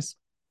Steph's Place.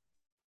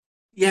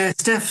 Yeah,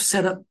 Steph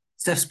set up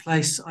Steph's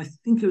Place, I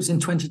think it was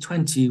in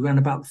 2020, around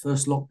about the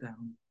first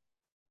lockdown.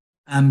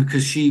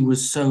 Because she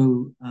was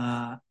so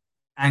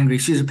angry.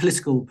 She's a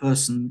political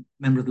person,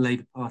 member of the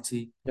Labour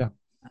Party, Yeah.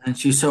 and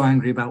she was so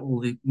angry about all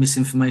the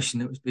misinformation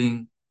that was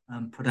being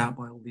put out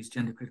by all these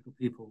gender critical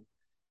people.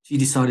 She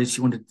decided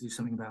she wanted to do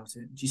something about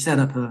it. She set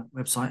up a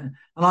website,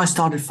 and I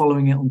started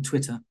following it on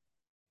Twitter.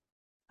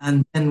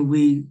 And then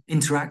we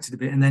interacted a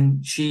bit, and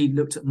then she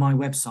looked at my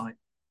website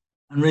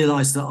and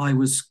realised that I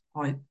was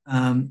quite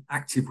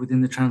active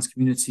within the trans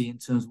community in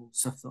terms of all the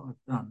stuff that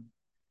I've done.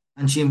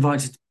 And she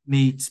invited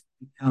me to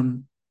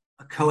become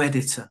a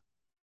co-editor.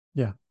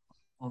 Yeah.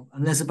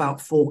 And there's about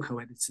 4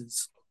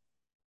 co-editors,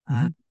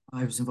 and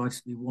I was invited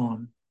to be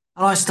one.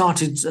 And I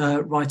started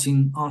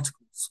writing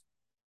articles.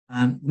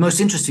 The most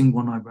interesting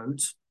one I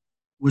wrote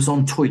was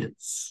on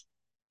toilets.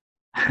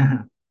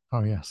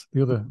 Oh yes,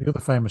 the other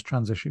famous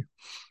trans issue.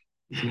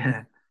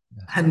 Yeah.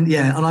 Yes.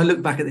 And I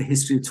look back at the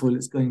history of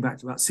toilets going back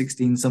to about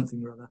 16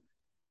 something or other,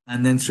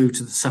 and then through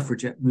to the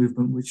suffragette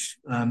movement, which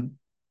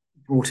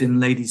brought in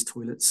ladies'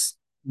 toilets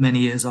many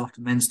years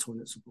after men's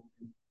toilets were brought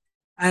in.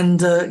 And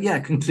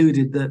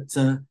concluded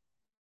that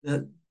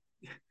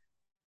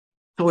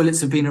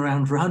toilets have been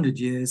around for 100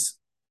 years,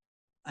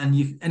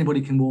 and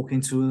anybody can walk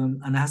into them.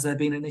 And has there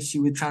been an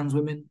issue with trans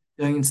women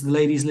going into the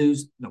ladies'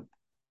 loos? No,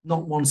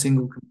 not one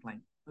single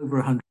complaint over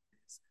 100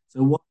 years.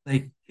 So what are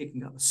they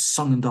kicking up a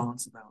song and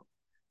dance about?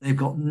 They've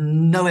got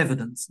no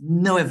evidence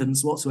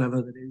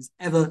whatsoever that it's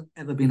ever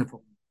been a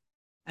problem.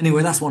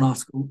 Anyway, that's one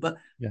article, but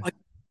yeah.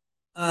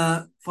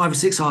 5 or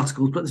 6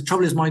 articles. But the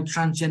trouble is, my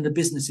transgender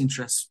business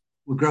interests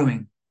were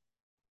growing,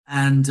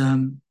 and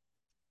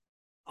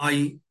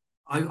I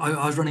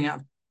was running out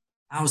of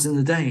hours in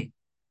the day.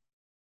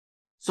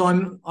 So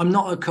I'm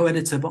not a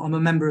co-editor, but I'm a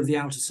member of the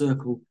Outer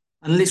Circle.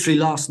 And literally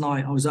last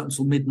night, I was up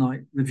until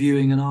midnight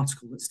reviewing an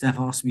article that Steph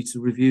asked me to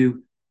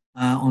review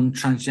on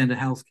transgender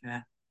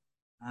healthcare.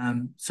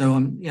 So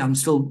I'm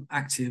still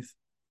active,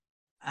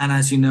 and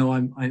as you know,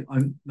 I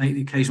make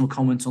the occasional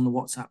comment on the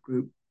WhatsApp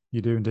group.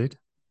 You do indeed.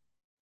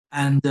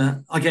 And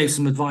I gave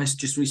some advice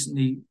just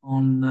recently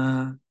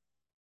on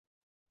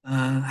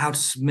how to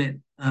submit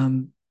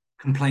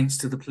complaints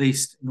to the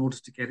police in order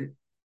to get it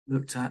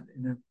looked at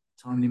in a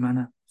timely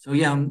manner. So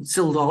yeah, I'm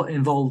still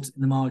involved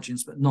in the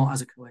margins, but not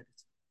as a co-editor.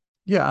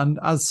 Yeah, and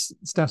as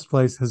Steph's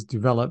Place has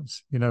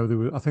developed,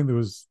 I think there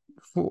was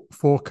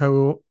four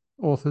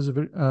co-authors of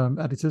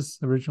editors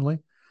originally.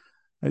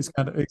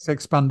 It's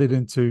expanded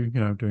into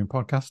doing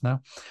podcasts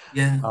now.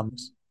 Yeah, and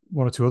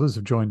one or two others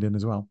have joined in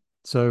as well.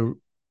 So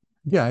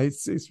yeah,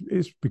 it's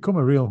become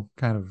a real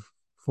kind of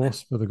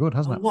force for the good,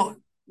 hasn't it?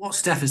 What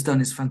Steph has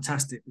done is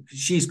fantastic, because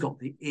she's got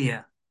the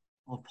ear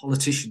of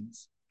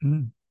politicians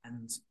and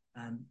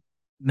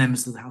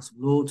members of the House of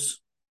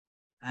Lords.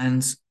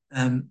 And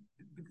the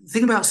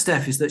thing about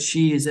Steph is that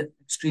she is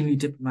extremely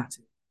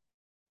diplomatic.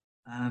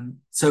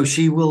 So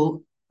she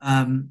will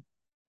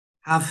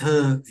have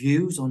her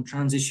views on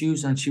trans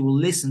issues, and she will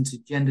listen to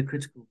gender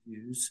critical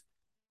views,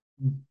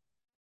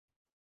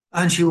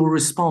 and she will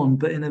respond,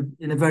 but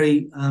in a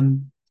very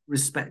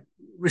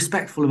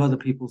respectful of other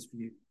people's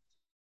views.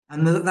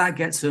 And that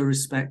gets her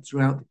respect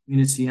throughout the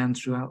community and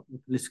throughout the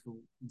political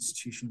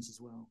institutions as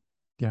well.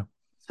 Yeah.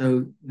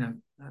 So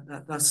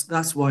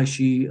that's why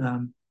she.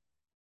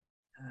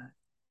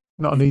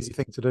 Not an easy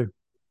thing to do.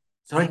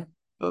 Sorry.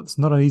 That's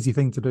not an easy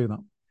thing to do. That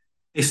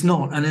it's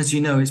not, and as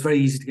you know, it's very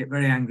easy to get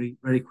very angry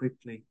very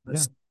quickly. But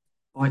yeah.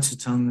 Bites the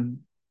tongue, and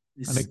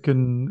it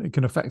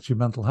can affect your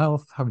mental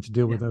health, having to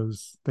deal with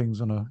those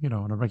things on a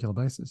regular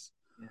basis.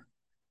 Yeah.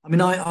 I mean,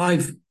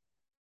 I've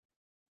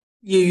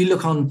you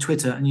look on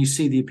Twitter and you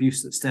see the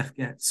abuse that Steph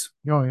gets.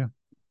 Oh yeah.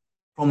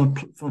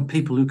 From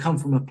people who come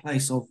from a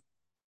place of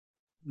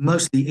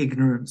mostly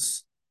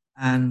ignorance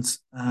and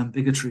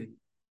bigotry,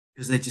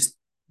 because they just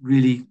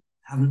really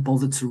haven't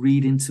bothered to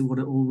read into what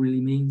it all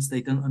really means.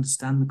 They don't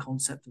understand the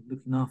concept of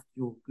looking after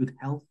your good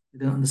health. They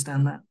don't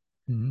understand that.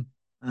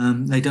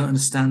 Mm-hmm. They don't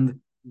understand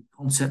the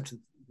concept of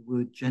the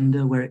word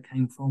gender, where it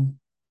came from.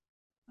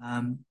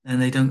 And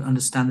they don't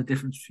understand the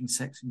difference between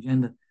sex and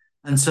gender.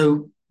 And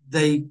so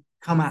they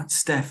come at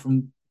Steph from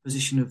a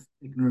position of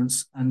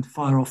ignorance and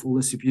fire off all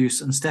this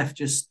abuse. And Steph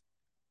just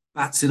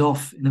bats it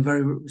off in a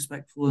very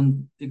respectful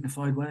and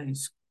dignified way.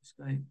 It's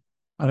great.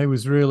 And it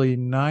was really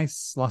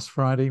nice last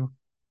Friday,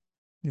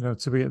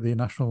 to be at the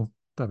National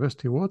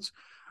Diversity Awards,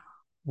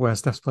 where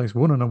Steph's Place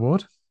won an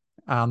award.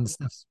 And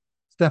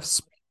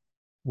Steph's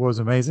was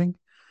amazing.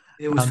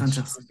 It was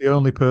fantastic. The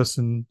only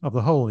person of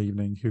the whole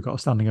evening who got a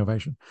standing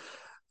ovation.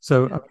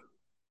 So,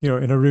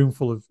 in a room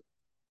full of,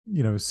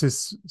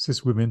 cis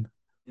women,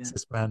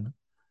 cis men,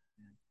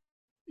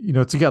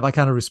 to get that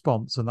kind of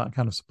response and that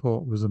kind of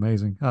support was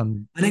amazing.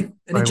 And it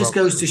just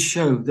goes to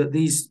show that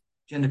these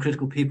gender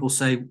critical people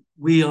say,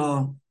 we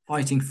are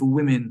fighting for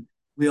women,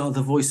 we are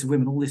the voice of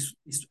women, all this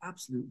is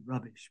absolute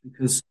rubbish,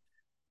 because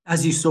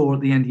as you saw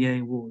at the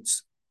NDA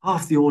Awards,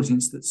 half the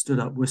audience that stood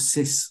up were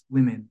cis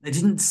women. They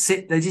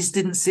just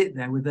didn't sit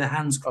there with their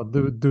hands. Oh,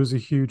 there was a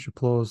huge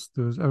applause.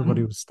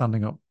 Everybody and, was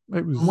standing up.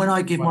 It was and when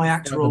I give my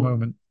quite the actoral,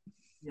 moment.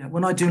 yeah,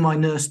 when I do my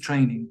nurse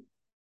training,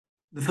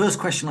 the first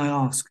question I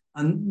ask,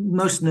 and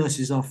most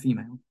nurses are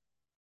female,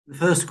 the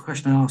first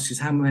question I ask is,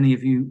 how many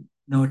of you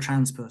know a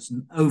trans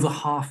person? Over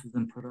half of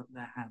them put up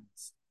their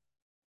hands.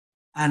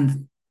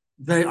 And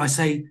I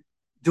say,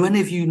 do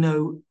any of you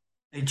know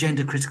a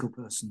gender critical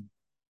person?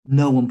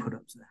 No one put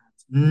up their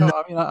hands. No,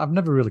 I mean, I've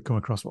never really come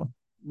across one.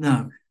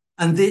 No.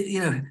 And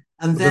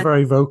They're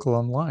very vocal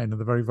online and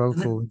they're very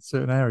vocal in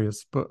certain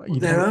areas, but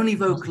they're only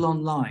vocal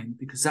online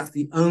because that's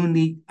the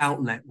only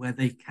outlet where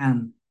they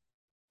can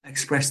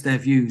express their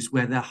views,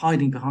 where they're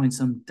hiding behind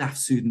some daft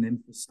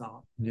pseudonym for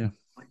start,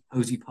 like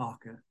Posey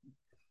Parker,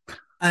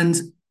 and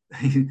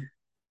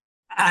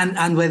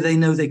and where they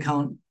know they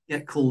can't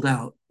get called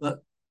out.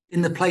 But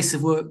in the place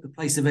of work, the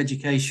place of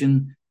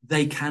education,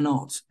 they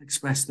cannot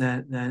express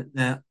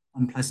their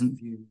unpleasant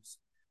views.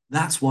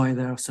 That's why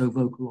they're so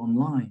vocal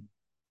online.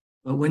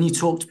 But when you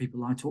talk to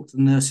people, I talk to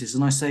the nurses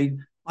and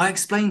I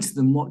explain to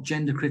them what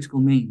gender critical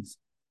means.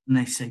 And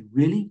they say,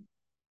 really?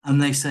 And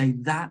they say,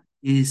 that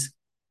is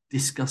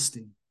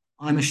disgusting.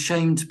 I'm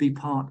ashamed to be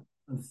part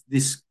of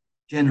this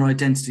gender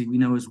identity we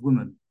know as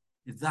women,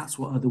 if that's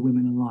what other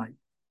women are like.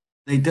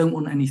 They don't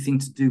want anything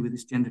to do with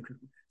this gender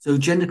critical. So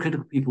gender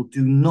critical people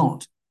do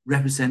not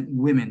represent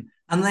women,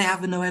 and they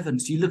have no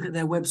evidence. You look at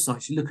their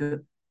websites, you look at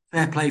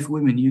Fair Play for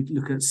Women, you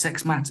look at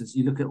Sex Matters,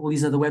 you look at all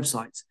these other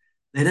websites.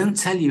 They don't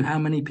tell you how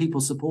many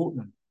people support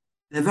them.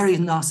 They're very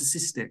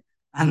narcissistic,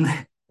 and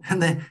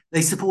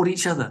they support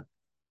each other.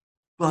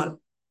 But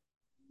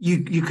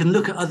you can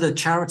look at other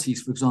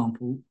charities, for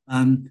example,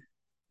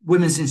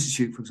 Women's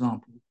Institute, for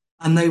example,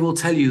 and they will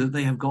tell you that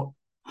they have got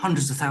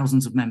hundreds of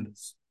thousands of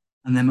members,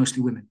 and they're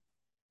mostly women.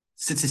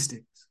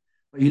 Statistics.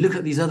 But you look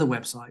at these other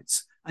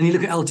websites, and you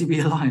look at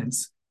LGBT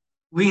Alliance,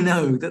 we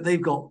know that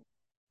they've got a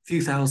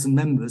few thousand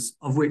members,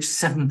 of which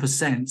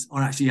 7%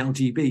 are actually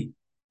LGBT,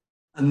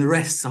 and the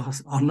rest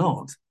are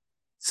not.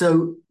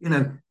 So,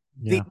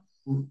 these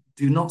people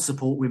do not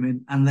support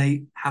women, and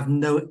they have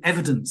no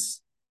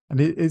evidence. And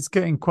it's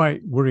getting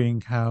quite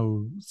worrying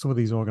how some of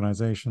these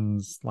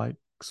organizations, like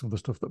some of the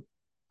stuff that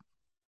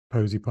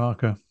Posey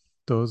Parker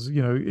does,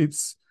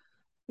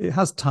 it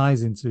has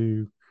ties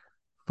into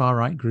far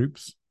right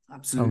groups.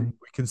 Absolutely.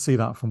 We can see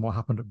that from what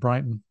happened at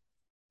Brighton.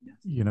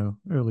 Yes.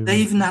 Earlier. They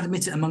even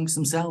admit it amongst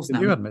themselves now.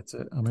 They do admit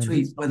it. I mean,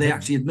 tweet where they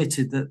actually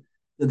admitted that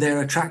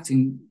they're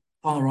attracting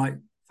far right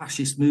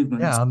fascist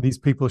movements. Yeah, and these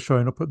people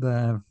showing up at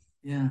their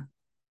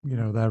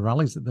their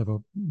rallies that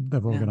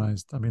they've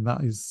organized. I mean,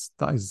 that is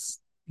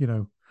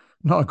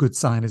not a good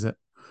sign, is it?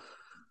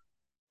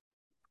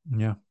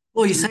 Yeah.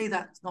 Well, you say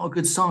that's not a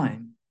good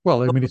sign.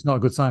 Well, I mean, it's not a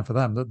good sign for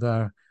them that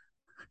they're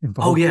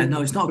involved. Oh yeah,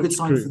 no, it's not a good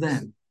sign for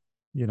them.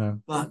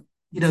 But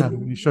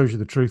it shows you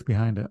the truth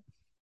behind it.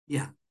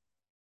 Yeah.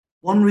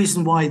 One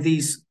reason why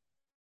these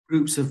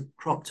groups have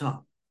cropped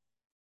up,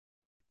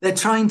 they're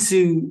trying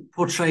to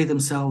portray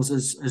themselves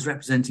as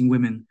representing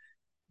women,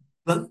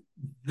 but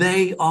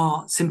they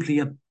are simply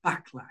a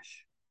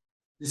backlash.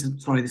 This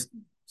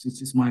is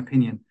just my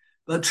opinion.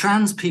 But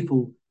trans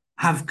people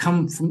have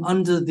come from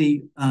under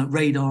the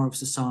radar of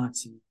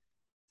society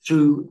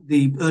through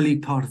the early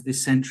part of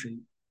this century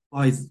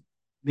by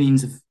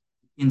means of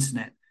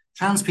internet.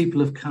 Trans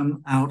people have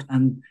come out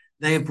and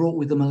they have brought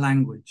with them a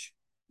language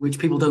which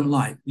people don't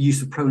like, the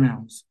use of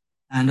pronouns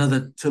and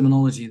other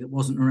terminology that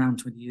wasn't around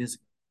 20 years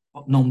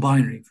ago,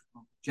 non-binary,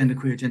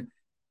 genderqueer.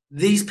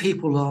 These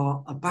people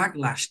are a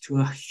backlash to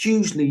a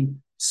hugely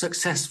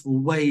successful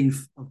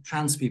wave of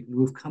trans people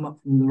who have come up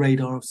from the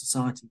radar of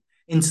society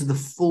into the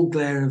full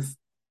glare of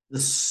the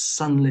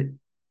sunlit,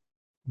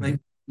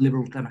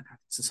 liberal democratic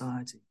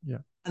society. Yeah.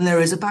 And there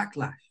is a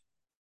backlash.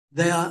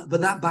 But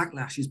that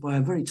backlash is by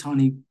a very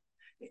tiny.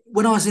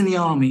 When I was in the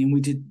army and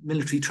we did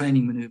military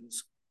training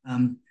maneuvers,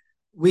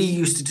 we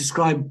used to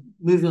describe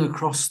moving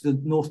across the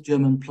North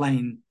German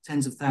plain,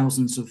 tens of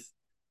thousands of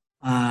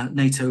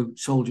NATO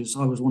soldiers.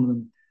 I was one of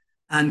them,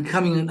 and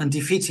coming in and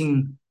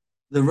defeating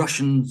the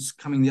Russians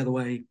coming the other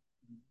way.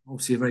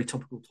 Obviously, a very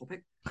topical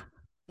topic.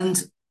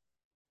 And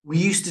we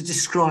used to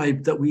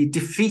describe that we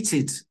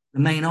defeated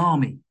the main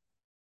army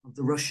of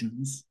the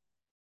Russians,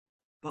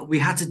 but we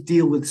had to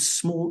deal with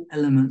small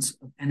elements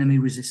of enemy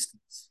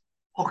resistance,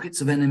 pockets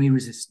of enemy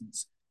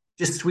resistance,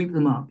 just sweep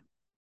them up,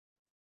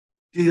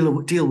 deal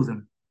with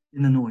them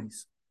in the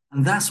noise.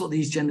 And that's what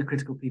these gender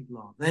critical people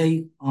are.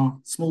 They are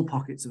small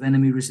pockets of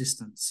enemy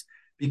resistance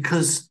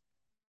because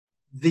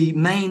the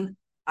main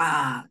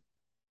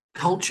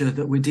culture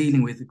that we're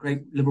dealing with, the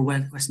great liberal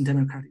Western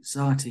democratic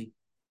society,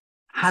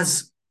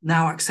 has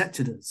now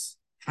accepted us,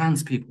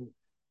 trans people.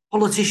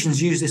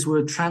 Politicians use this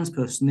word trans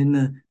person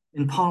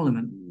in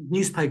Parliament.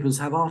 Newspapers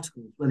have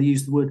articles where they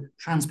use the word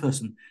trans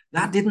person.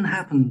 That didn't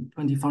happen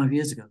 25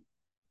 years ago.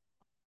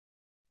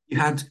 You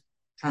had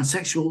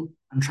transsexual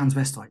and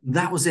transvestite.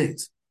 That was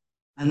it.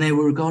 And they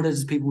were regarded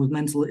as people with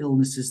mental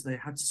illnesses they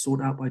had to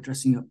sort out by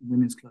dressing up in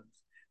women's clothes.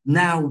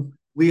 Now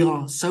we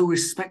are so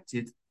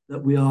respected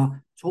that we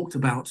are talked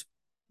about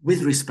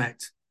with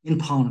respect in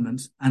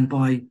Parliament and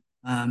by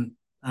the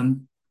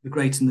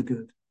great and the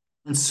good.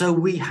 And so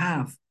we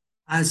have,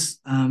 as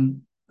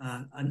an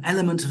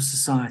element of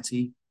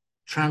society,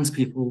 trans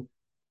people,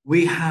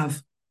 we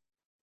have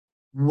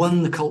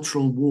won the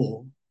cultural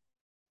war,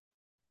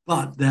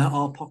 but there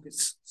are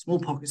pockets, small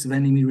pockets of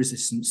enemy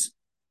resistance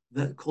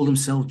that call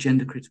themselves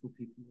gender critical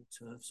people or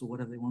TERFs or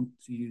whatever they want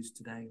to use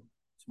today or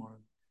tomorrow.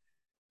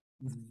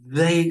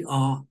 They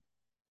are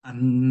a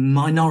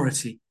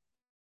minority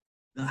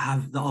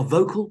that are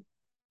vocal,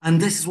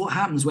 and this is what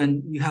happens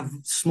when you have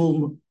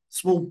small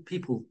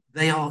people.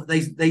 They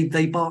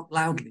bark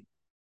loudly,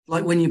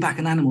 like when you back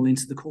an animal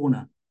into the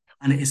corner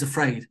and it is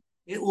afraid.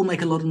 It will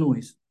make a lot of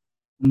noise,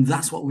 and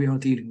that's what we are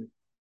dealing with.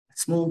 A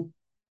small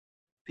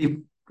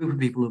group of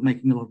people are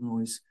making a lot of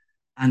noise,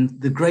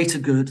 and the greater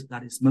good,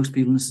 that is, most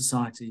people in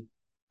society,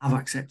 have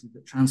accepted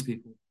that trans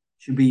people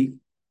should be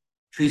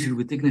treated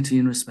with dignity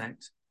and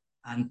respect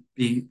and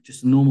be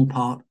just a normal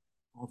part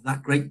of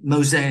that great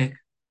mosaic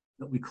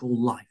that we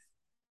call life.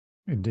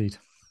 Indeed.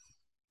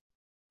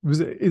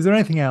 Is there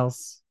anything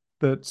else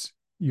that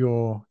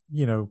your,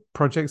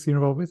 projects you're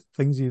involved with,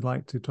 things you'd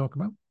like to talk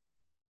about?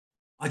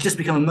 I just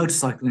become a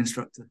motorcycle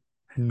instructor.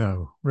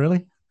 No,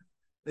 really?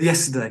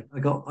 Yesterday, I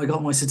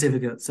got my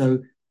certificate, so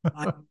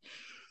I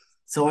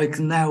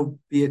can now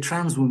be a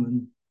trans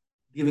woman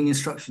giving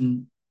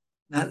instruction.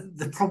 Now,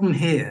 the problem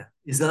here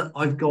is that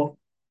I've got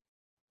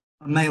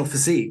a male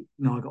physique.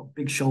 I've got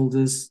big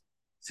shoulders,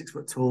 6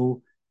 foot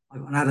tall. I've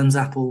got an Adam's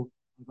apple.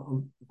 I've got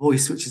a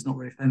voice which is not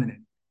very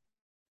feminine.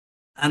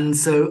 And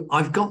so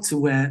I've got to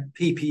wear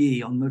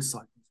PPE on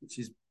motorcycles, which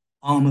is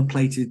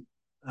armor-plated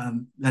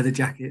leather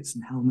jackets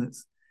and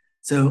helmets.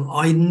 So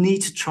I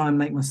need to try and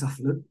make myself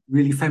look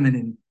really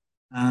feminine,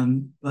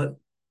 but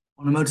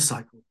on a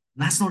motorcycle.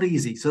 And that's not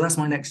easy. So that's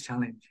my next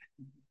challenge.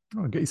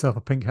 Oh, get yourself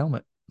a pink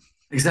helmet.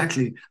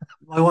 Exactly.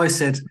 My wife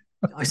said,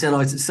 I said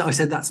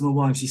that to my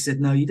wife. She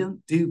said, no, you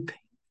don't do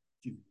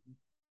pink.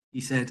 He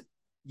said,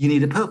 you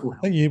need a purple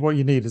helmet. I think what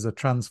you need is a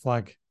trans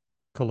flag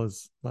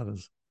colours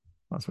leathers.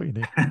 That's what you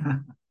need.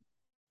 A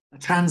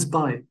trans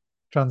bike.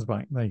 Trans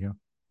bike. There you go.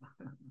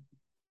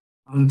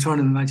 I'm trying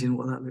to imagine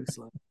what that looks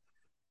like.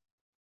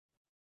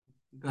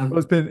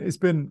 Well, it's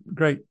been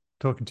great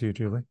talking to you,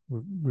 Julie.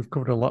 We've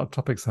covered a lot of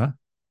topics there.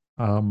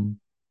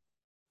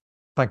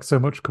 Thanks so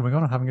much for coming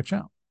on and having a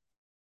chat.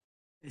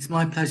 It's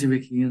my pleasure,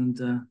 Ricky, and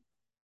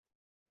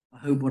I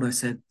hope what I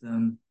said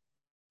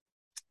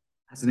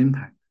has an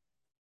impact.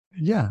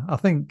 Yeah, I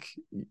think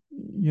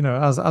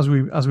as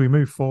we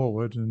move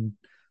forward and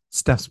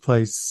Steph's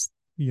Place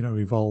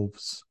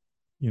evolves,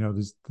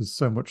 there's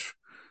so much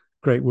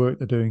great work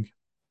they're doing.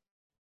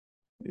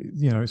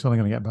 It's only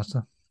going to get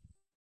better.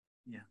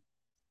 Yeah,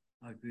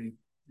 I agree.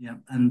 Yeah,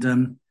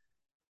 and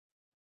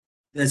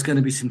there's going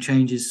to be some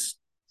changes.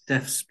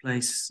 Steph's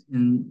Place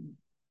in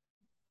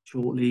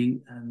shortly,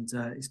 and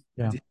it's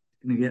going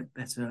to get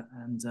better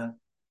and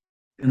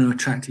going to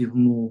attract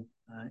even more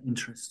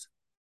interest.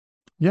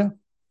 Yeah,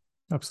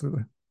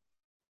 absolutely.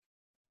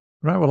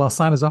 Right, well, I'll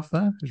sign us off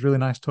there. It's really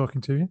nice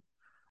talking to you.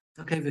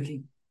 Okay,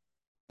 Vicky.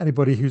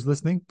 Anybody who's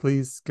listening,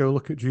 please go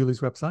look at Julie's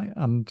website.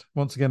 And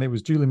once again, it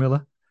was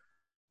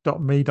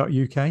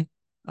juliemiller.me.uk.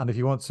 And if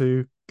you want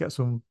to get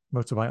some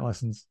motorbike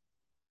lessons,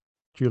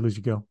 Julie's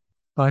your girl.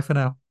 Bye for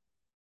now.